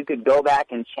 Joy, if you could go back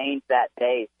and change that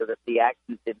day so that the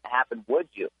accident didn't happen, would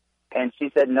you? And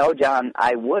she said, no, John,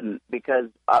 I wouldn't, because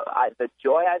the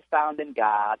joy I've found in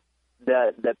God,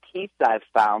 the peace I've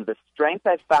found, the strength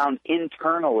I've found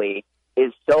internally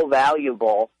is so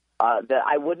valuable that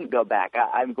I wouldn't go back.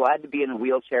 I'm glad to be in a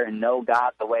wheelchair and know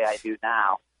God the way I do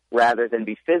now, rather than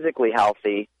be physically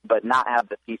healthy but not have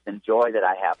the peace and joy that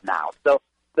I have now. So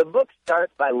the book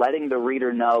starts by letting the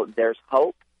reader know there's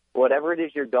hope. Whatever it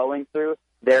is you're going through,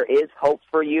 there is hope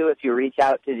for you if you reach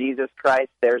out to Jesus Christ.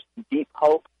 There's deep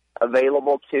hope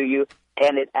available to you,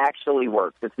 and it actually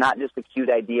works. It's not just a cute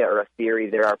idea or a theory.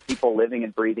 There are people living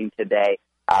and breathing today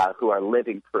who are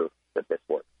living proof that this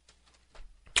works.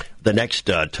 The next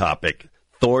topic,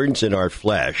 thorns in our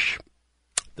flesh,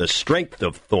 the strength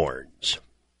of thorns.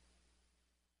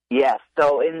 Yes,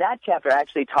 so in that chapter I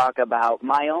actually talk about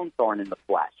my own thorn in the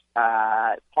flesh.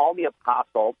 Paul the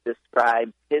Apostle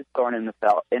describes his thorn in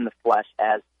the flesh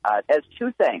as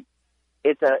two things.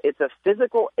 It's a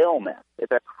physical illness.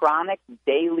 It's a chronic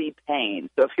daily pain.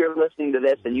 So if you're listening to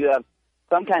this and you have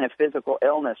some kind of physical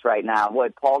illness right now,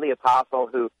 Paul the Apostle,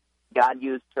 who God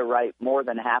used to write more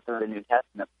than half of the New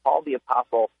Testament, Paul the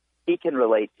Apostle, he can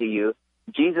relate to you.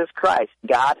 Jesus Christ,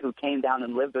 God who came down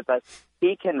and lived with us,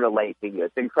 he can relate to you.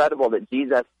 It's incredible that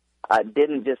Jesus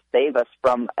didn't just save us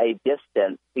from a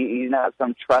distance. He's not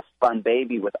some trust fund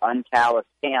baby with uncalloused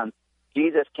hands.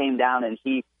 Jesus came down and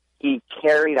he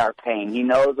carried our pain. He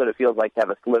knows what it feels like to have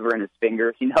a sliver in his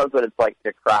finger. He knows what it's like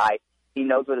to cry. He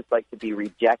knows what it's like to be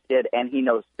rejected, and he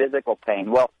knows physical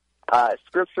pain. Well,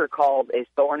 Scripture calls a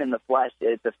thorn in the flesh,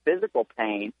 it's a physical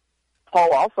pain.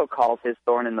 Paul also calls his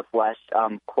thorn in the flesh,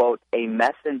 quote, a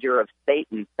messenger of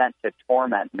Satan sent to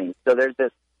torment me. So there's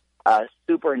this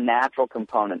supernatural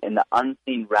component in the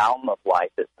unseen realm of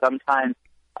life that sometimes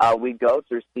we go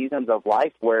through seasons of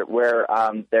life where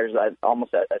there's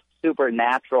almost a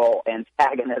supernatural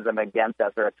antagonism against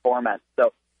us, or a torment.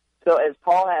 So as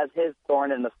Paul has his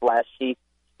thorn in the flesh, he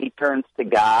turns to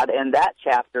God, and that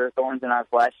chapter, Thorns in Our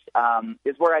Flesh,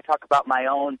 is where I talk about my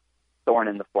own thorn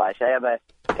in the flesh. I have a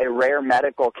rare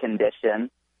medical condition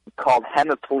called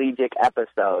hemiplegic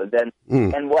episodes,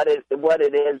 and what it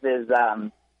is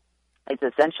it's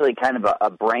essentially kind of a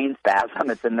brain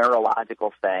spasm. It's a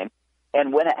neurological thing.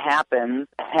 And when it happens,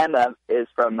 hema is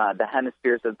from the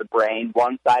hemispheres of the brain.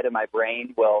 One side of my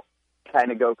brain will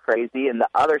kind of go crazy, and the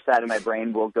other side of my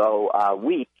brain will go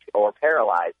weak or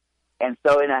paralyzed. And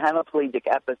so in a hemiplegic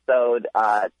episode,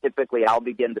 typically I'll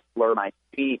begin to slur my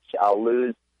speech. I'll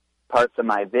lose parts of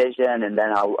my vision, and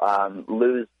then I'll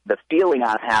lose the feeling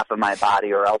on half of my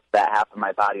body, or else that half of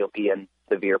my body will be in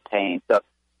severe pain. So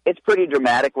it's pretty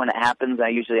dramatic when it happens. I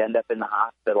usually end up in the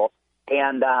hospital.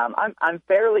 And I'm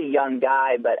fairly young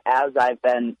guy, but as I've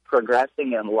been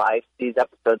progressing in life, these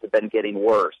episodes have been getting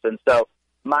worse. And so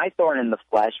my thorn in the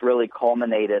flesh really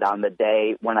culminated on the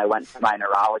day when I went to my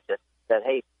neurologist and said,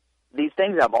 hey, these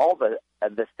things have all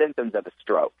the symptoms of a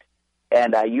stroke.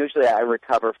 And usually I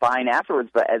recover fine afterwards,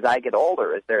 but as I get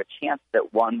older, is there a chance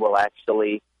that one will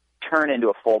actually turn into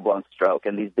a full-blown stroke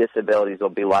and these disabilities will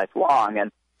be lifelong?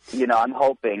 And I'm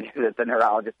hoping that the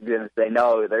neurologist is going to say,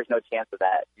 no, there's no chance of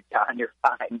that, John, you're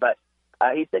fine. But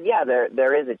he said, yeah,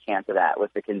 there is a chance of that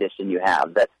with the condition you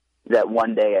have, that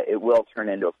one day it will turn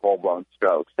into a full-blown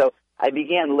stroke. So I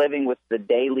began living with the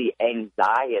daily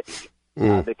anxiety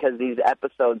because these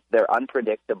episodes, they're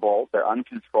unpredictable, they're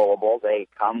uncontrollable. They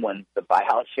come when the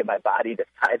biology of my body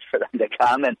decides for them to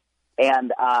come.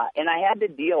 And I had to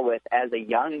deal with, as a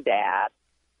young dad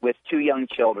with two young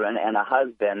children and a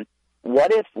husband,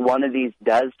 what if one of these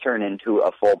does turn into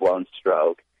a full-blown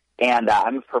stroke? And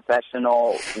I'm a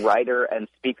professional writer and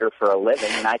speaker for a living,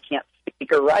 and I can't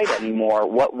speak or write anymore.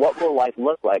 What will life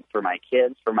look like for my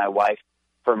kids, for my wife,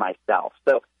 for myself?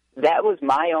 So that was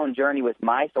my own journey with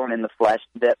my thorn in the flesh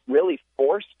that really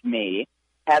forced me,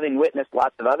 having witnessed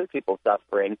lots of other people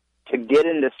suffering, to get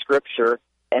into Scripture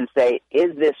and say,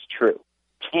 is this true?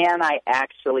 Can I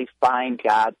actually find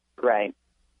God's strength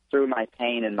through my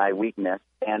pain and my weakness?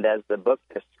 And as the book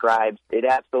describes, it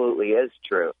absolutely is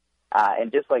true.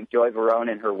 And just like Joy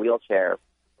Verone in her wheelchair,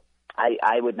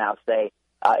 I would now say,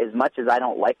 as much as I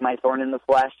don't like my thorn in the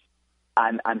flesh,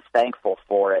 I'm thankful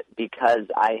for it, because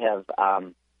I have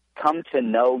come to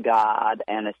know God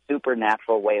and a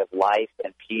supernatural way of life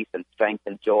and peace and strength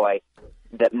and joy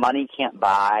that money can't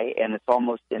buy, and it's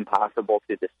almost impossible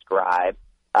to describe.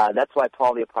 That's why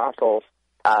Paul the Apostle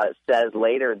says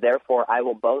later, therefore I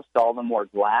will boast all the more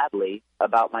gladly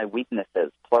about my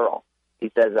weaknesses, plural.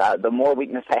 He says, the more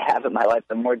weakness I have in my life,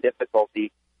 the more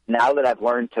difficulty, now that I've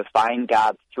learned to find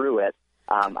God through it,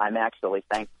 I'm actually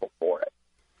thankful for it.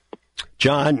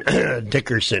 John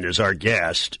Dickerson is our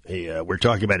guest. We're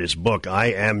talking about his book, I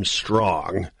Am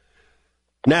Strong.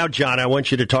 Now, John, I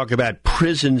want you to talk about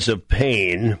Prisons of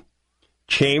Pain,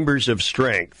 Chambers of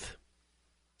Strength.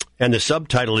 And the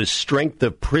subtitle is Strength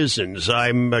of Prisons.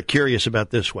 I'm curious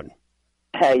about this one.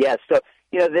 Yes. So,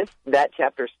 that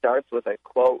chapter starts with a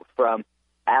quote from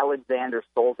Alexander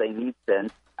Solzhenitsyn.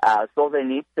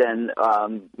 Solzhenitsyn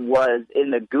was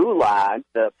in the Gulag,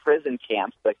 the prison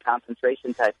camps, the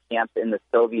concentration-type camps in the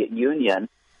Soviet Union.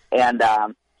 And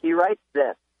he writes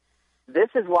this: "This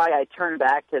is why I turn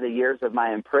back to the years of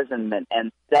my imprisonment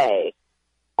and say,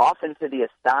 often to the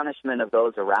astonishment of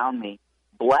those around me,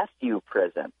 bless you,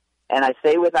 prison. And I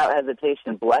say without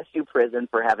hesitation, bless you, prison,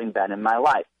 for having been in my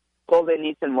life."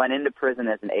 Solzhenitsyn went into prison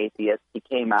as an atheist. He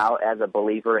came out as a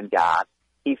believer in God.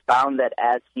 He found that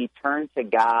as he turned to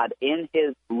God in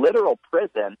his literal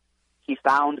prison, he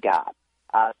found God.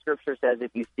 Scripture says,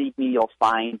 if you seek me, you'll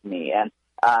find me. And,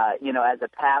 as a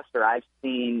pastor, I've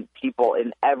seen people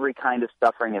in every kind of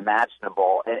suffering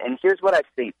imaginable. And here's what I've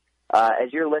seen.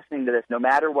 As you're listening to this, no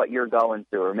matter what you're going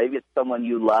through, or maybe it's someone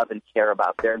you love and care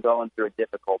about, they're going through a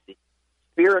difficulty.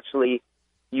 Spiritually,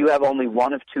 you have only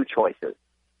one of two choices.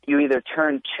 You either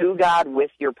turn to God with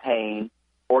your pain,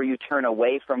 or you turn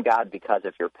away from God because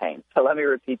of your pain. So let me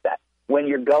repeat that. When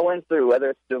you're going through, whether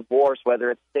it's divorce,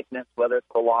 whether it's sickness, whether it's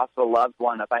the loss of a loved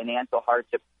one, a financial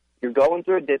hardship, you're going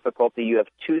through a difficulty, you have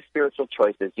two spiritual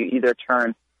choices. You either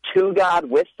turn to God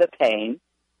with the pain,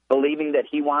 believing that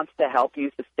he wants to help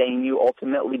you, sustain you,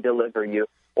 ultimately deliver you,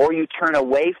 or you turn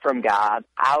away from God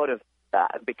out of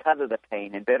because of the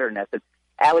pain and bitterness. And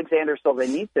Alexander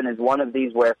Solzhenitsyn is one of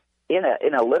these where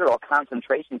in a literal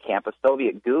concentration camp, a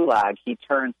Soviet gulag, he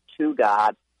turns to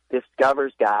God,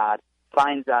 discovers God,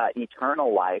 finds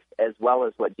eternal life, as well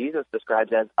as what Jesus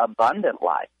describes as abundant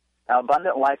life. Now,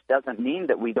 abundant life doesn't mean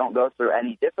that we don't go through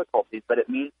any difficulties, but it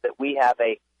means that we have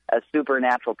a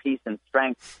supernatural peace and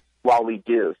strength while we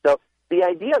do. So the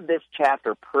idea of this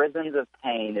chapter, Prisons of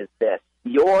Pain, is this.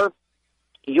 Your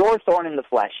thorn in the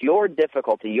flesh, your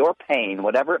difficulty, your pain,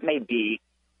 whatever it may be,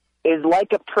 is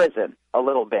like a prison a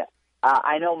little bit.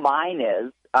 I know mine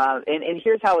is, and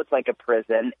here's how it's like a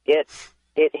prison. It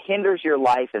hinders your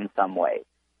life in some ways.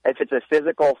 If it's a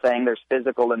physical thing, there's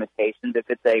physical limitations. If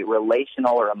it's a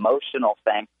relational or emotional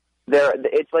thing,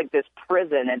 it's like this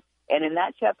prison. And in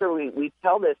that chapter, we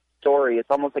tell this story.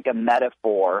 It's almost like a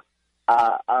metaphor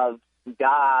of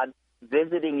God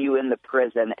visiting you in the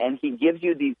prison, and he gives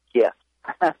you these gifts.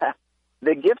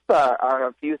 The gifts are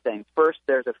a few things. First,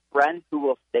 there's a friend who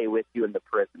will stay with you in the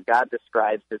prison. God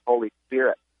describes his Holy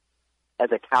Spirit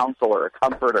as a counselor, a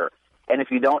comforter. And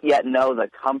if you don't yet know the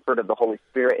comfort of the Holy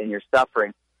Spirit in your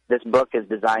suffering, this book is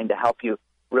designed to help you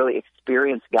really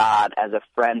experience God as a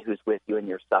friend who's with you in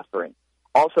your suffering.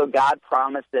 Also, God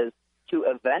promises to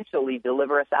eventually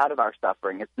deliver us out of our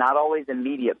suffering. It's not always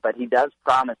immediate, but he does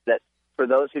promise that for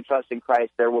those who trust in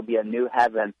Christ, there will be a new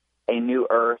heaven, a new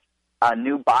earth,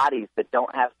 new bodies that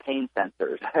don't have pain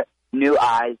sensors, new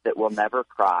eyes that will never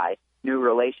cry, new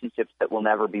relationships that will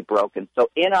never be broken. So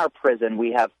in our prison,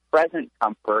 we have present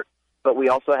comfort, but we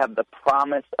also have the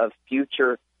promise of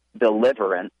future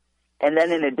deliverance. And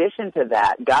then in addition to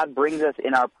that, God brings us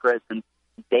in our prison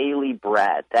daily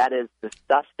bread. That is the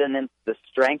sustenance, the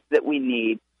strength that we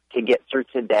need to get through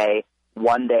today,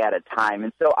 one day at a time.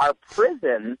 And so our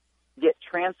prisons get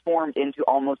transformed into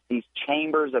almost these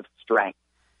chambers of strength.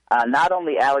 Not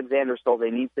only Alexander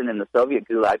Solzhenitsyn in the Soviet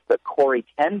Gulag, but Corrie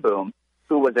ten Boom,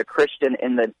 who was a Christian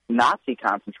in the Nazi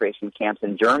concentration camps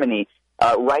in Germany,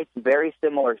 writes very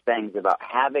similar things about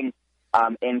having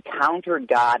encountered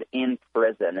God in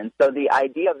prison. And so the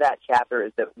idea of that chapter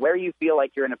is that where you feel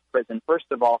like you're in a prison, first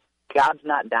of all, God's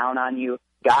not down on you.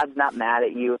 God's not mad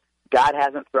at you. God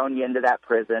hasn't thrown you into that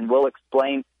prison. We'll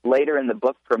explain later in the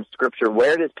book from Scripture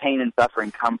where does pain and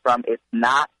suffering come from. It's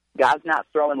not, God's not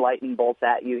throwing lightning bolts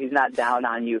at you. He's not down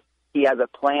on you. He has a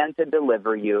plan to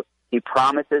deliver you. He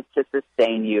promises to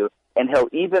sustain you, and he'll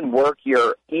even work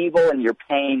your evil and your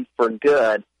pain for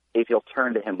good if you'll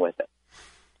turn to him with it.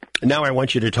 Now I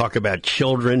want you to talk about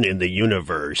children in the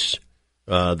universe,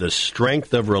 the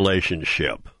strength of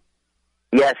relationship.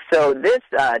 Yes, so this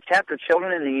chapter,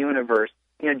 Children in the Universe,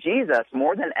 Jesus,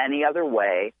 more than any other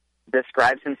way,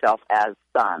 describes himself as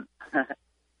Son.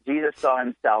 Jesus saw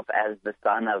himself as the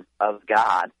Son of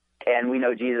God, and we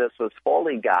know Jesus was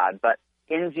fully God, but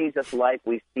in Jesus' life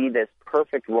we see this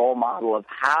perfect role model of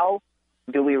how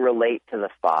do we relate to the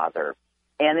Father?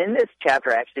 And in this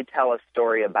chapter, I actually tell a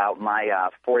story about my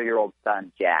 4-year-old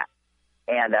son, Jack.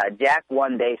 And Jack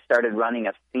one day started running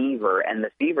a fever, and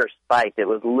the fever spiked. It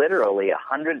was literally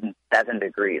 107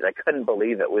 degrees. I couldn't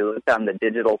believe it. We looked on the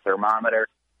digital thermometer,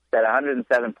 at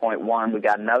 107.1. We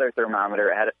got another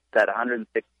thermometer at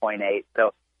 106.8.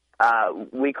 So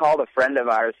we called a friend of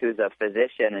ours who's a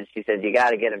physician, and she said, you got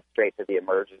to get him straight to the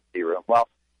emergency room. Well,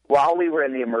 while we were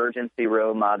in the emergency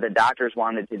room, the doctors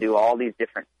wanted to do all these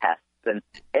different tests.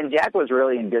 And Jack was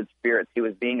really in good spirits. He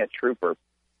was being a trooper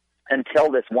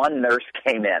until this one nurse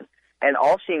came in. And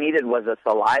all she needed was a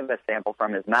saliva sample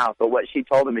from his mouth. But what she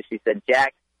told him is, she said,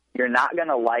 Jack, you're not going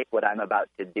to like what I'm about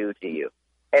to do to you.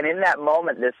 And in that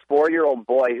moment, this 4-year-old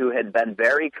boy who had been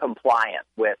very compliant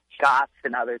with shots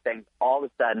and other things, all of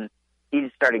a sudden, he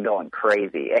just started going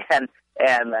crazy and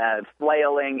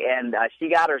flailing. And she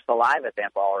got her saliva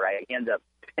sample all right. He ended up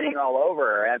spitting all over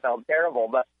her. I felt terrible.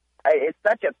 But it's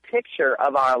such a picture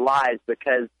of our lives,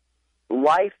 because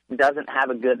life doesn't have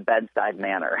a good bedside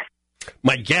manner.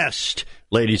 My guest,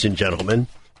 ladies and gentlemen,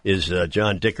 is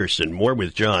John Dickerson. More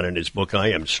with John in his book, I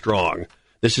Am Strong.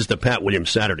 This is the Pat Williams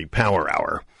Saturday Power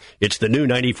Hour. It's the new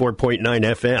 94.9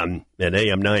 FM and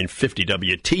AM 950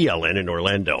 WTLN in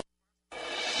Orlando.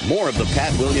 More of the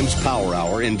Pat Williams Power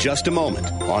Hour in just a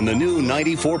moment on the new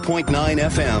 94.9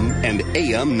 FM and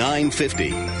AM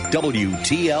 950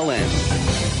 WTLN.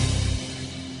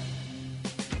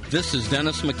 This is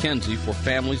Dennis McKenzie for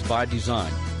Families by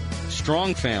Design.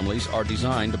 Strong families are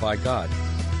designed by God.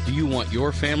 Do you want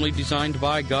your family designed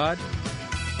by God?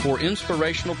 For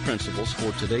inspirational principles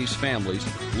for today's families,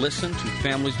 listen to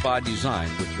Families by Design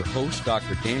with your host,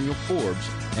 Dr. Daniel Forbes,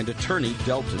 and attorney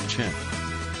Delton Chen.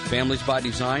 Families by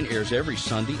Design airs every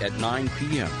Sunday at 9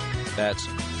 p.m. That's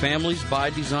Families by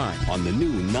Design on the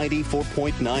new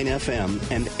 94.9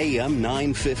 FM and AM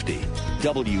 950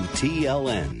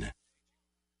 WTLN.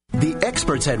 The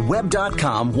experts at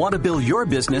Web.com want to build your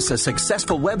business a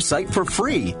successful website for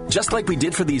free, just like we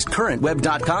did for these current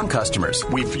Web.com customers.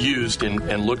 We've used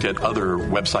and looked at other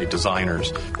website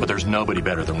designers, but there's nobody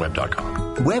better than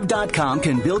Web.com. Web.com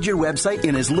can build your website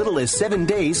in as little as 7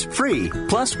 days free.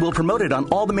 Plus, we'll promote it on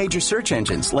all the major search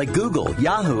engines like Google,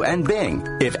 Yahoo, and Bing.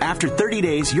 If after 30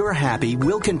 days you're happy,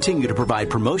 we'll continue to provide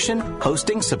promotion,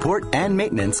 hosting, support, and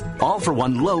maintenance, all for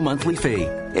one low monthly fee.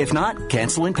 If not,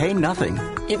 cancel and pay nothing.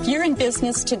 If you're in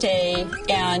business today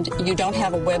and you don't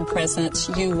have a web presence,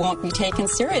 you won't be taken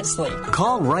seriously.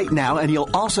 Call right now and you'll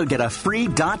also get a free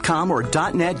 .com or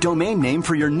 .net domain name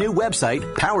for your new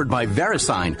website, powered by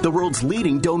VeriSign, the world's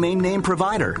leading domain name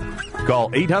provider.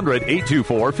 Call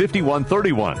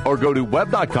 800-824-5131 or go to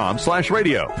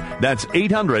web.com/radio. That's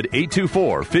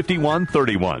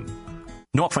 800-824-5131.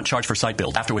 No upfront charge for site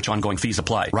build, after which ongoing fees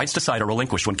apply. Rights to site are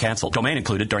relinquished when canceled. Domain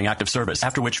included during active service,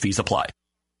 after which fees apply.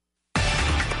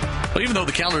 Well, even though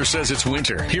the calendar says it's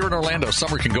winter, here in Orlando,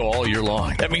 summer can go all year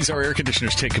long. That means our air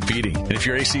conditioners take a beating. And if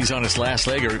your AC's on its last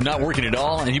leg or not working at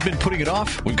all and you've been putting it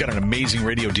off, we've got an amazing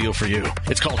radio deal for you.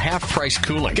 It's called Half Price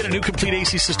Cooling. Get a new complete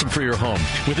AC system for your home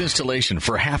with installation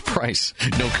for half price.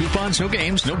 No coupons, no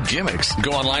games, no gimmicks.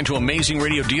 Go online to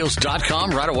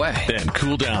AmazingRadioDeals.com right away. Then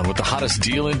cool down with the hottest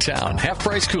deal in town. Half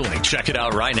Price Cooling. Check it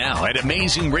out right now at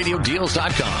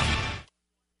AmazingRadioDeals.com.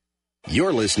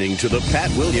 You're listening to the Pat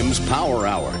Williams Power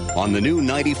Hour on the new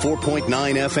 94.9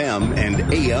 FM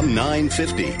and AM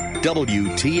 950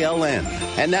 WTLN.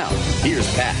 And now,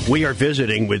 here's Pat. We are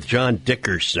visiting with John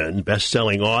Dickerson,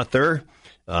 best-selling author.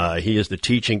 He is the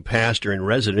teaching pastor in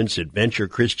residence at Venture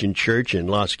Christian Church in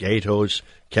Los Gatos,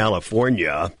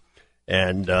 California.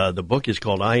 And the book is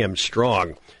called I Am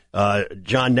Strong.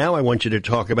 John, now I want you to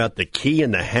talk about the key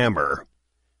and the hammer,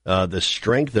 the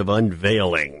strength of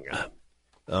unveiling.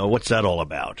 What's that all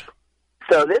about?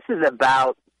 So this is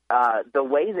about the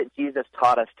way that Jesus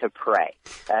taught us to pray.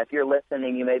 If you're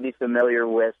listening, you may be familiar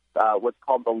with what's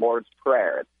called the Lord's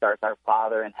Prayer. It starts, Our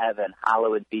Father in heaven,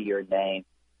 hallowed be your name.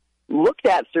 Looked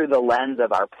at through the lens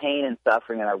of our pain and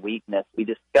suffering and our weakness, we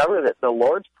discover that the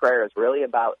Lord's Prayer is really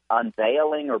about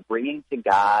unveiling or bringing to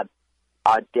God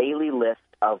a daily list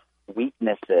of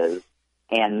weaknesses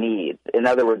and needs. In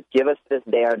other words, give us this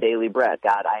day our daily bread.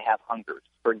 God, I have hungers.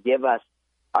 Forgive us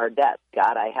our debts.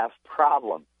 God, I have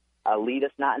problems. Lead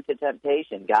us not into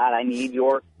temptation. God, I need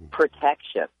your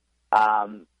protection.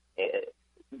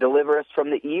 Deliver us from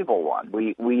the evil one.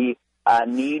 We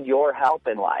need your help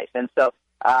in life. And so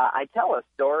I tell a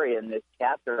story in this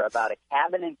chapter about a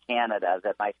cabin in Canada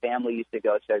that my family used to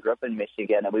go to. I grew up in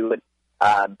Michigan, and we would,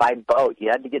 by boat, you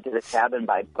had to get to the cabin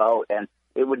by boat, and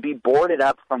it would be boarded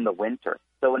up from the winter.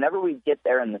 So whenever we'd get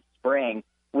there in the spring,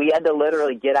 we had to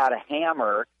literally get out a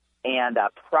hammer and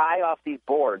pry off these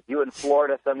boards. You in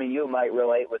Florida, some of you might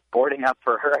relate with boarding up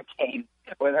for hurricanes.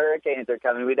 When hurricanes are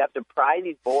coming, we'd have to pry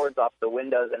these boards off the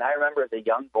windows. And I remember as a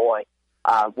young boy,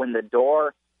 when the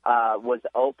door was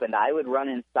opened, I would run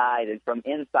inside, and from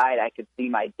inside I could see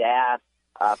my dad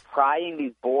prying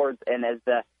these boards. And as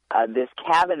this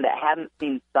cabin that hadn't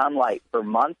seen sunlight for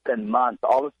months and months,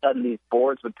 all of a sudden these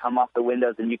boards would come off the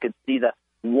windows, and you could see the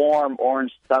warm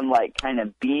orange sunlight kind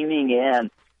of beaming in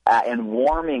and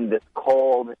warming this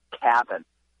cold cabin.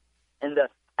 And the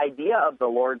idea of the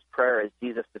Lord's Prayer, as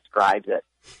Jesus describes it,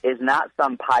 is not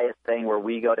some pious thing where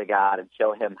we go to God and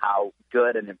show him how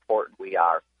good and important we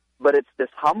are. But it's this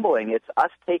humbling. It's us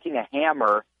taking a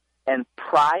hammer and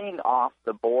prying off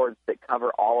the boards that cover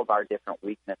all of our different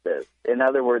weaknesses. In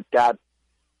other words, God,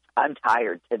 I'm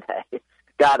tired today.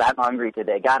 God, I'm hungry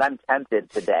today. God, I'm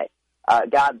tempted today.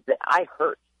 God, I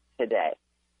hurt today.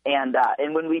 And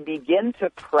when we begin to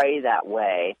pray that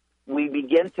way, we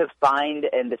begin to find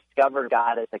and discover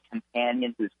God as a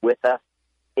companion who's with us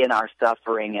in our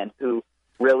suffering and who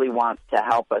really wants to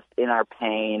help us in our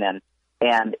pain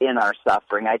and in our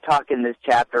suffering. I talk in this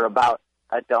chapter about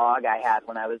a dog I had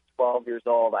when I was 12 years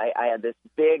old. I had this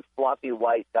big, fluffy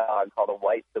white dog called a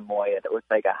white Samoyed that looked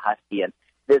like a husky. And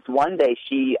this one day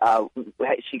she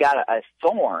got a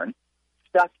thorn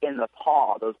stuck in the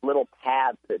paw, those little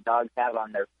pads that dogs have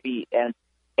on their feet. And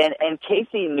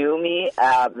Casey knew me,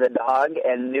 the dog,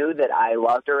 and knew that I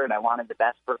loved her and I wanted the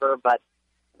best for her. But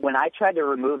when I tried to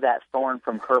remove that thorn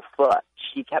from her foot,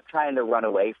 she kept trying to run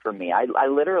away from me. I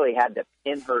literally had to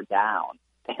pin her down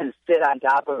and sit on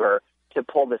top of her to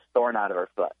pull this thorn out of her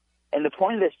foot. And the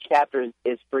point of this chapter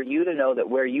is for you to know that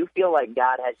where you feel like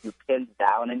God has you pinned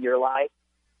down in your life,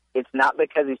 it's not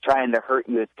because he's trying to hurt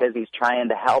you, it's because he's trying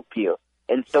to help you.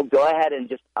 And so go ahead and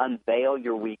just unveil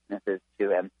your weaknesses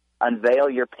to him. Unveil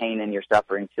your pain and your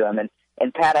suffering to him.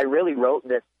 And Pat, I really wrote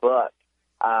this book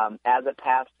as a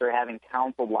pastor, having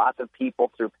counseled lots of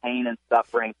people through pain and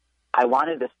suffering. I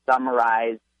wanted to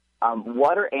summarize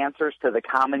what are answers to the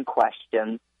common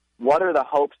questions, what are the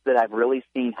hopes that I've really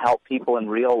seen help people in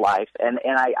real life, and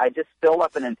I just filled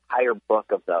up an entire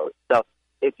book of those. So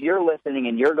if you're listening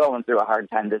and you're going through a hard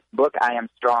time, this book, I Am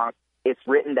Strong, it's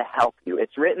written to help you.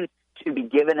 It's written to be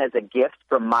given as a gift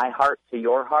from my heart to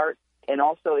your heart. And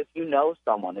also, if you know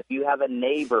someone, if you have a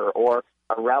neighbor or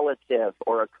a relative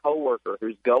or a coworker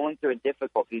who's going through a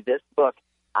difficulty, this book,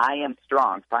 I Am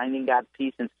Strong, Finding God's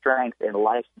Peace and Strength in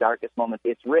Life's Darkest Moments,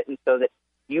 it's written so that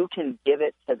you can give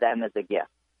it to them as a gift.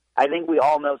 I think we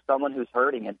all know someone who's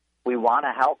hurting, and we want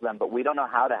to help them, but we don't know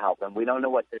how to help them. We don't know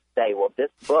what to say. Well, this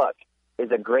book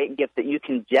is a great gift that you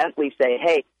can gently say,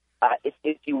 hey,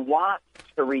 if you want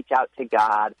to reach out to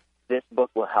God, this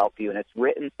book will help you, and it's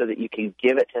written so that you can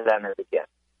give it to them as a gift.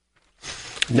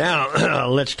 Now,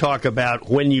 let's talk about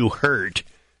When You Hurt,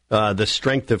 the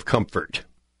strength of comfort.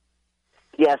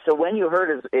 Yeah, so When You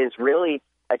Hurt is really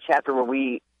a chapter where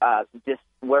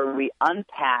we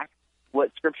unpack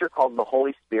what Scripture calls the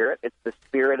Holy Spirit. It's the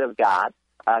Spirit of God,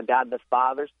 God the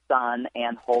Father, Son,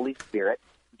 and Holy Spirit.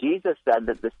 Jesus said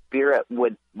that the Spirit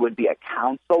would be a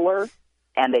counselor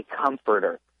and a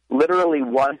comforter, literally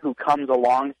one who comes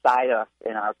alongside us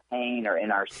in our pain or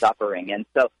in our suffering. And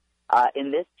so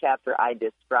in this chapter, I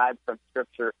describe from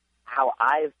Scripture how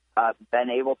I've been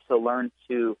able to learn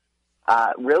to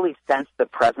really sense the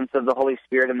presence of the Holy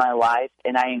Spirit in my life,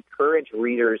 and I encourage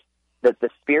readers that the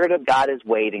Spirit of God is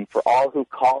waiting for all who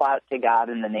call out to God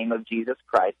in the name of Jesus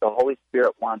Christ. The Holy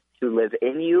Spirit wants to live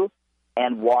in you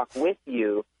and walk with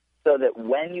you so that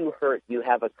when you hurt, you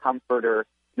have a comforter,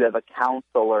 you have a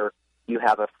counselor, you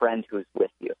have a friend who's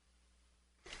with you.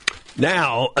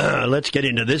 Now, let's get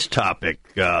into this topic,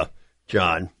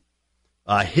 John.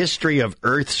 History of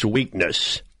Earth's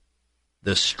Weakness,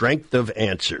 the Strength of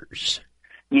Answers.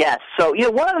 Yes. So,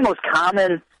 one of the most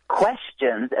common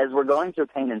questions as we're going through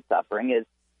pain and suffering is,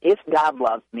 if God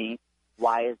loves me,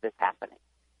 why is this happening?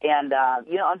 And,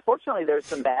 unfortunately, there's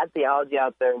some bad theology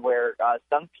out there where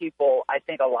some people, I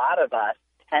think a lot of us,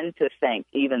 tend to think,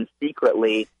 even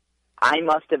secretly, I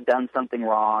must have done something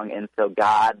wrong, and so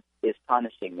God is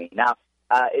punishing me. Now,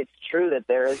 it's true that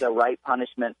there is a right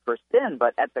punishment for sin,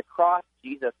 but at the cross,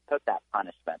 Jesus took that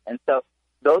punishment. And so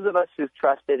those of us who've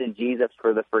trusted in Jesus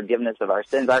for the forgiveness of our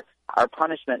sins, our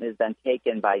punishment has been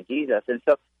taken by Jesus. And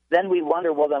so then we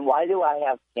wonder, well, then why do I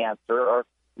have cancer, or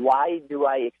why do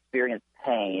I experience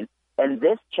pain? And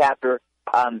this chapter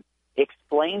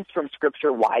explains from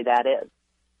Scripture why that is.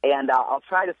 And I'll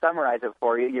try to summarize it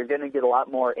for you. You're going to get a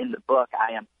lot more in the book,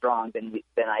 I Am Strong, than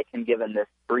I can give in this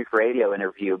brief radio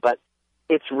interview. But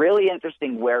it's really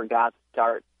interesting where God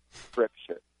starts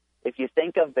Scripture. if you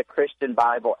think of the Christian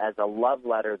Bible as a love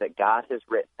letter that God has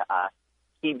written to us,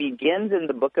 he begins in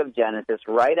the book of Genesis,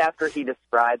 right after he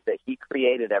describes that he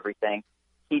created everything.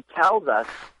 He tells us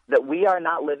that we are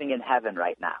not living in heaven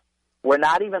right now. We're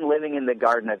not even living in the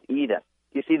Garden of Eden.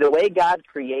 You see, the way God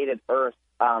created earth,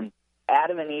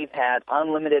 Adam and Eve had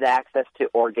unlimited access to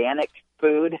organic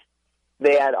food.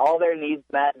 They had all their needs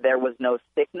met. There was no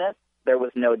sickness. There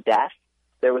was no death.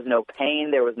 There was no pain.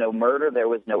 There was no murder. There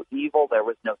was no evil. There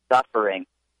was no suffering.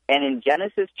 And in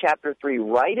Genesis chapter 3,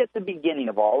 right at the beginning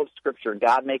of all of Scripture,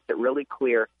 God makes it really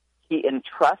clear. He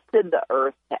entrusted the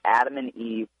earth to Adam and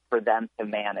Eve for them to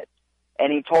manage.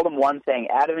 And he told them one thing,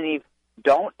 Adam and Eve,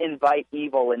 don't invite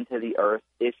evil into the earth.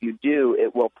 If you do,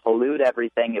 it will pollute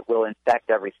everything. It will infect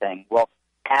everything. Well,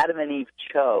 Adam and Eve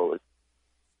chose,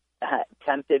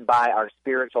 tempted by our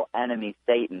spiritual enemy,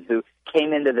 Satan, who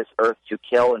came into this earth to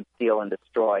kill and steal and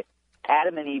destroy.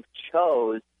 Adam and Eve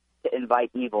chose to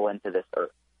invite evil into this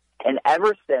earth. And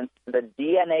ever since, the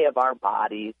DNA of our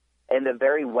bodies and the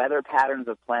very weather patterns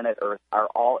of planet Earth are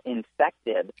all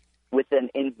infected with an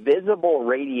invisible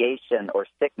radiation or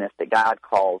sickness that God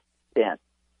calls sin.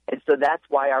 And so that's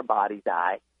why our bodies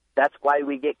die. That's why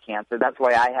we get cancer. That's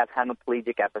why I have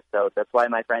hemiplegic episodes. That's why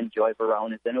my friend Joy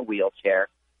Barone is in a wheelchair.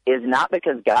 Is not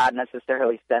because God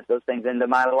necessarily sent those things into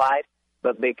my life,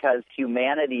 but because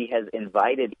humanity has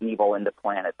invited evil into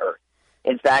planet Earth.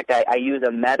 In fact, I use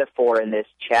a metaphor in this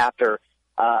chapter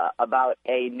about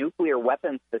a nuclear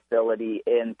weapons facility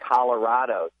in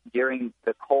Colorado. During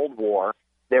the Cold War,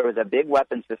 there was a big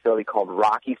weapons facility called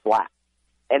Rocky Flats.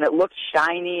 And it looked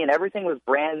shiny, and everything was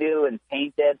brand new and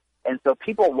painted. And so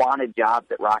people wanted jobs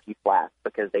at Rocky Flats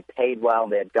because they paid well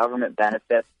and they had government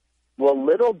benefits. Well,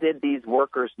 little did these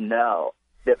workers know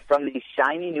that from these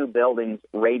shiny new buildings,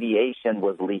 radiation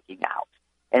was leaking out.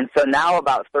 And so now,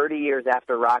 about 30 years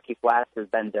after Rocky Flats has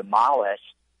been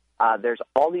demolished, there's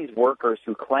all these workers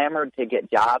who clamored to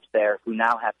get jobs there who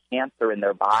now have cancer in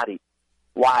their bodies.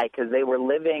 Why? Because they were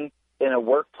living in a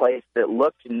workplace that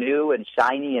looked new and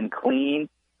shiny and clean,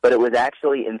 but it was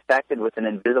actually infected with an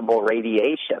invisible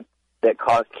radiation that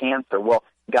caused cancer. Well,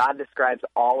 God describes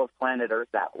all of planet Earth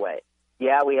that way.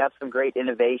 Yeah, we have some great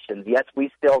innovations. Yes,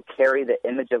 we still carry the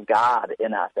image of God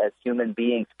in us as human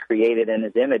beings created in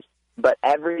His image. But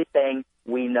everything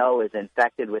we know is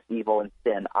infected with evil and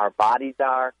sin. Our bodies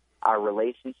are, our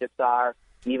relationships are,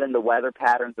 even the weather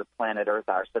patterns of planet Earth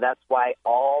are. So that's why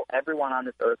everyone on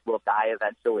this earth will die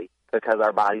eventually, because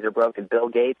our bodies are broken. Bill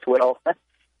Gates will,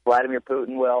 Vladimir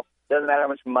Putin will. Doesn't matter how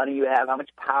much money you have, how much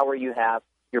power you have,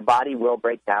 your body will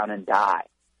break down and die.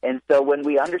 And so when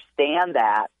we understand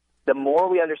that, the more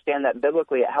we understand that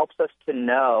biblically, it helps us to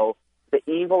know the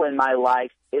evil in my life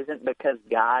isn't because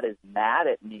God is mad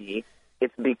at me.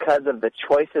 It's because of the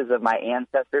choices of my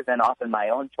ancestors and often my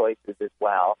own choices as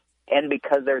well, and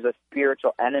because there's a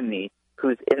spiritual enemy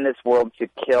who's in this world to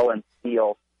kill and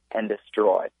steal and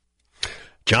destroy.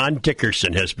 John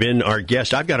Dickerson has been our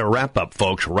guest. I've got to wrap up,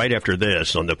 folks, right after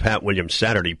this on the Pat Williams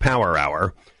Saturday Power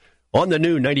Hour on the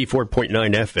new 94.9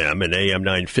 FM and AM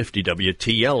 950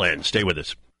 WTLN. Stay with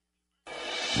us.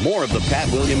 More of the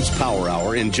Pat Williams Power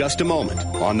Hour in just a moment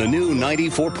on the new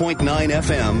 94.9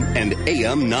 FM and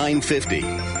AM 950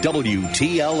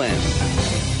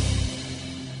 WTLN.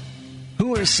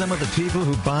 Who are some of the people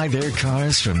who buy their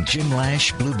cars from Jim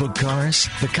Lash Blue Book Cars?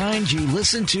 The kind you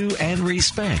listen to and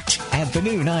respect at the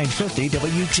new 950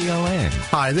 WTLN.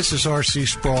 Hi, this is R.C.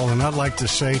 Sproul, and I'd like to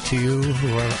say to you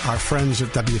who are our friends at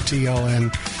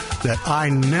WTLN that I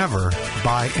never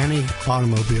buy any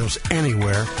automobiles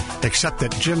anywhere except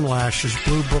at Jim Lash's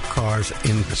Blue Book Cars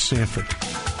in Sanford.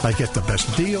 I get the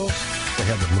best deal. They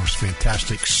have the most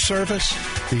fantastic service.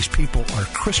 These people are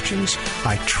Christians.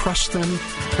 I trust them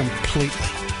completely.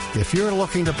 If you're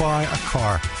looking to buy a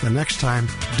car, the next time,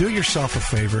 do yourself a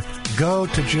favor. Go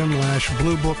to Jim Lash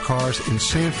Blue Book Cars in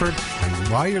Sanford, and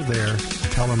while you're there,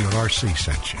 tell them that RC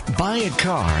sent you. Buy a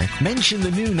car, mention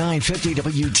the new 950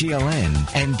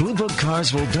 WTLN, and Blue Book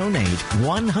Cars will donate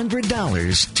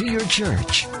 $100 to your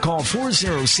church. Call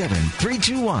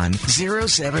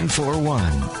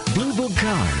 407-321-0741. Blue Book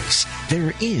Cars.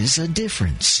 There is a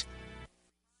difference.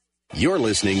 You're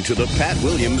listening to the Pat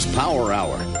Williams Power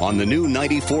Hour on the new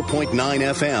 94.9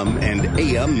 FM and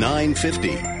AM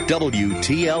 950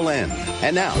 WTLN.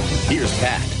 And now, here's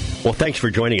Pat. Well, thanks for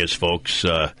joining us, folks,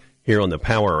 here on the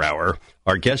Power Hour.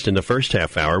 Our guest in the first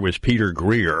half hour was Peter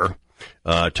Greer,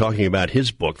 talking about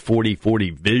his book,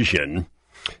 40/40 Vision.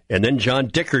 And then John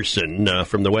Dickerson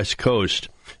from the West Coast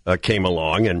came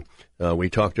along, and we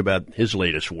talked about his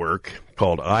latest work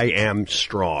called I Am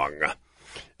Strong.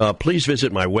 Please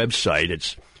visit my website.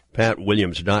 It's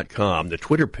patwilliams.com, the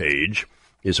Twitter page,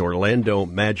 is Orlando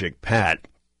Magic Pat.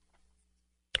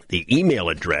 The email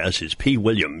address is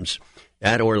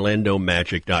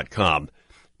pwilliams@orlandomagic.com.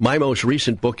 My most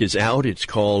recent book is out. It's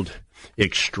called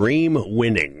Extreme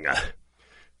Winning,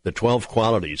 The 12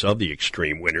 Qualities of the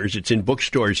Extreme Winners. It's in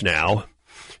bookstores now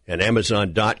and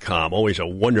Amazon.com. Always a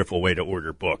wonderful way to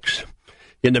order books.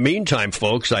 In the meantime,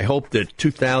 folks, I hope that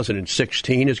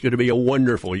 2016 is going to be a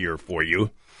wonderful year for you.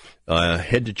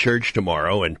 Head to church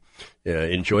tomorrow and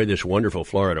enjoy this wonderful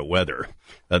Florida weather.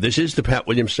 This is the Pat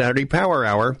Williams Saturday Power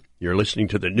Hour. You're listening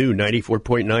to the new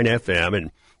 94.9 FM and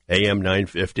AM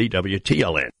 950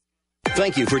 WTLN.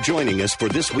 Thank you for joining us for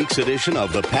this week's edition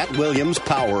of the Pat Williams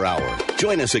Power Hour.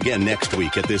 Join us again next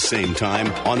week at this same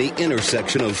time on the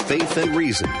intersection of faith and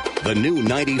reason. The new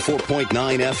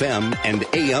 94.9 FM and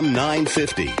AM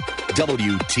 950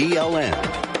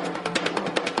 WTLN.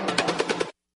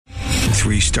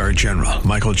 3-star General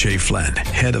Michael J. Flynn,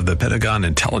 head of the Pentagon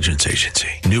Intelligence Agency,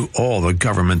 knew all the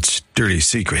government's dirty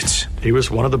secrets. He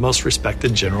was one of the most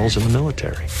respected generals in the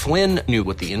military. Flynn knew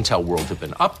what the intel world had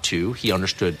been up to. He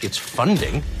understood its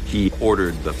funding. He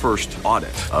ordered the first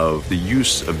audit of the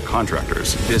use of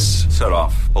contractors. This set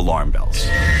off alarm bells.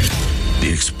 The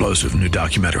explosive new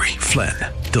documentary, Flynn,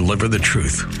 Deliver the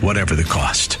Truth, Whatever the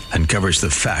Cost, uncovers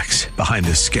the facts behind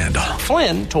this scandal.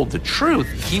 Flynn told the truth.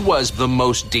 He was the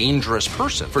most dangerous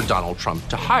person for Donald Trump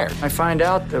to hire. I find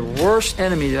out the worst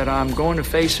enemy that I'm going to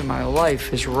face in my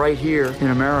life is right here in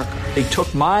America. They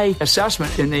took my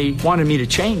assessment and they wanted me to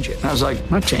change it. And I was like, I'm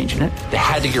not changing it. They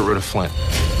had to get rid of Flynn.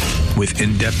 With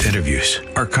in-depth interviews,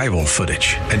 archival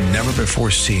footage, and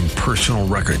never-before-seen personal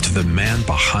records of the man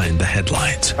behind the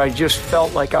headlines. I just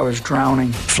felt like I was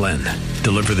drowning. Flynn,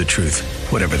 Deliver the Truth,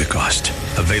 Whatever the Cost.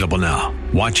 Available now.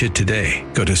 Watch it today.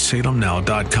 Go to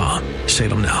salemnow.com.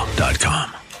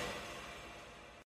 salemnow.com.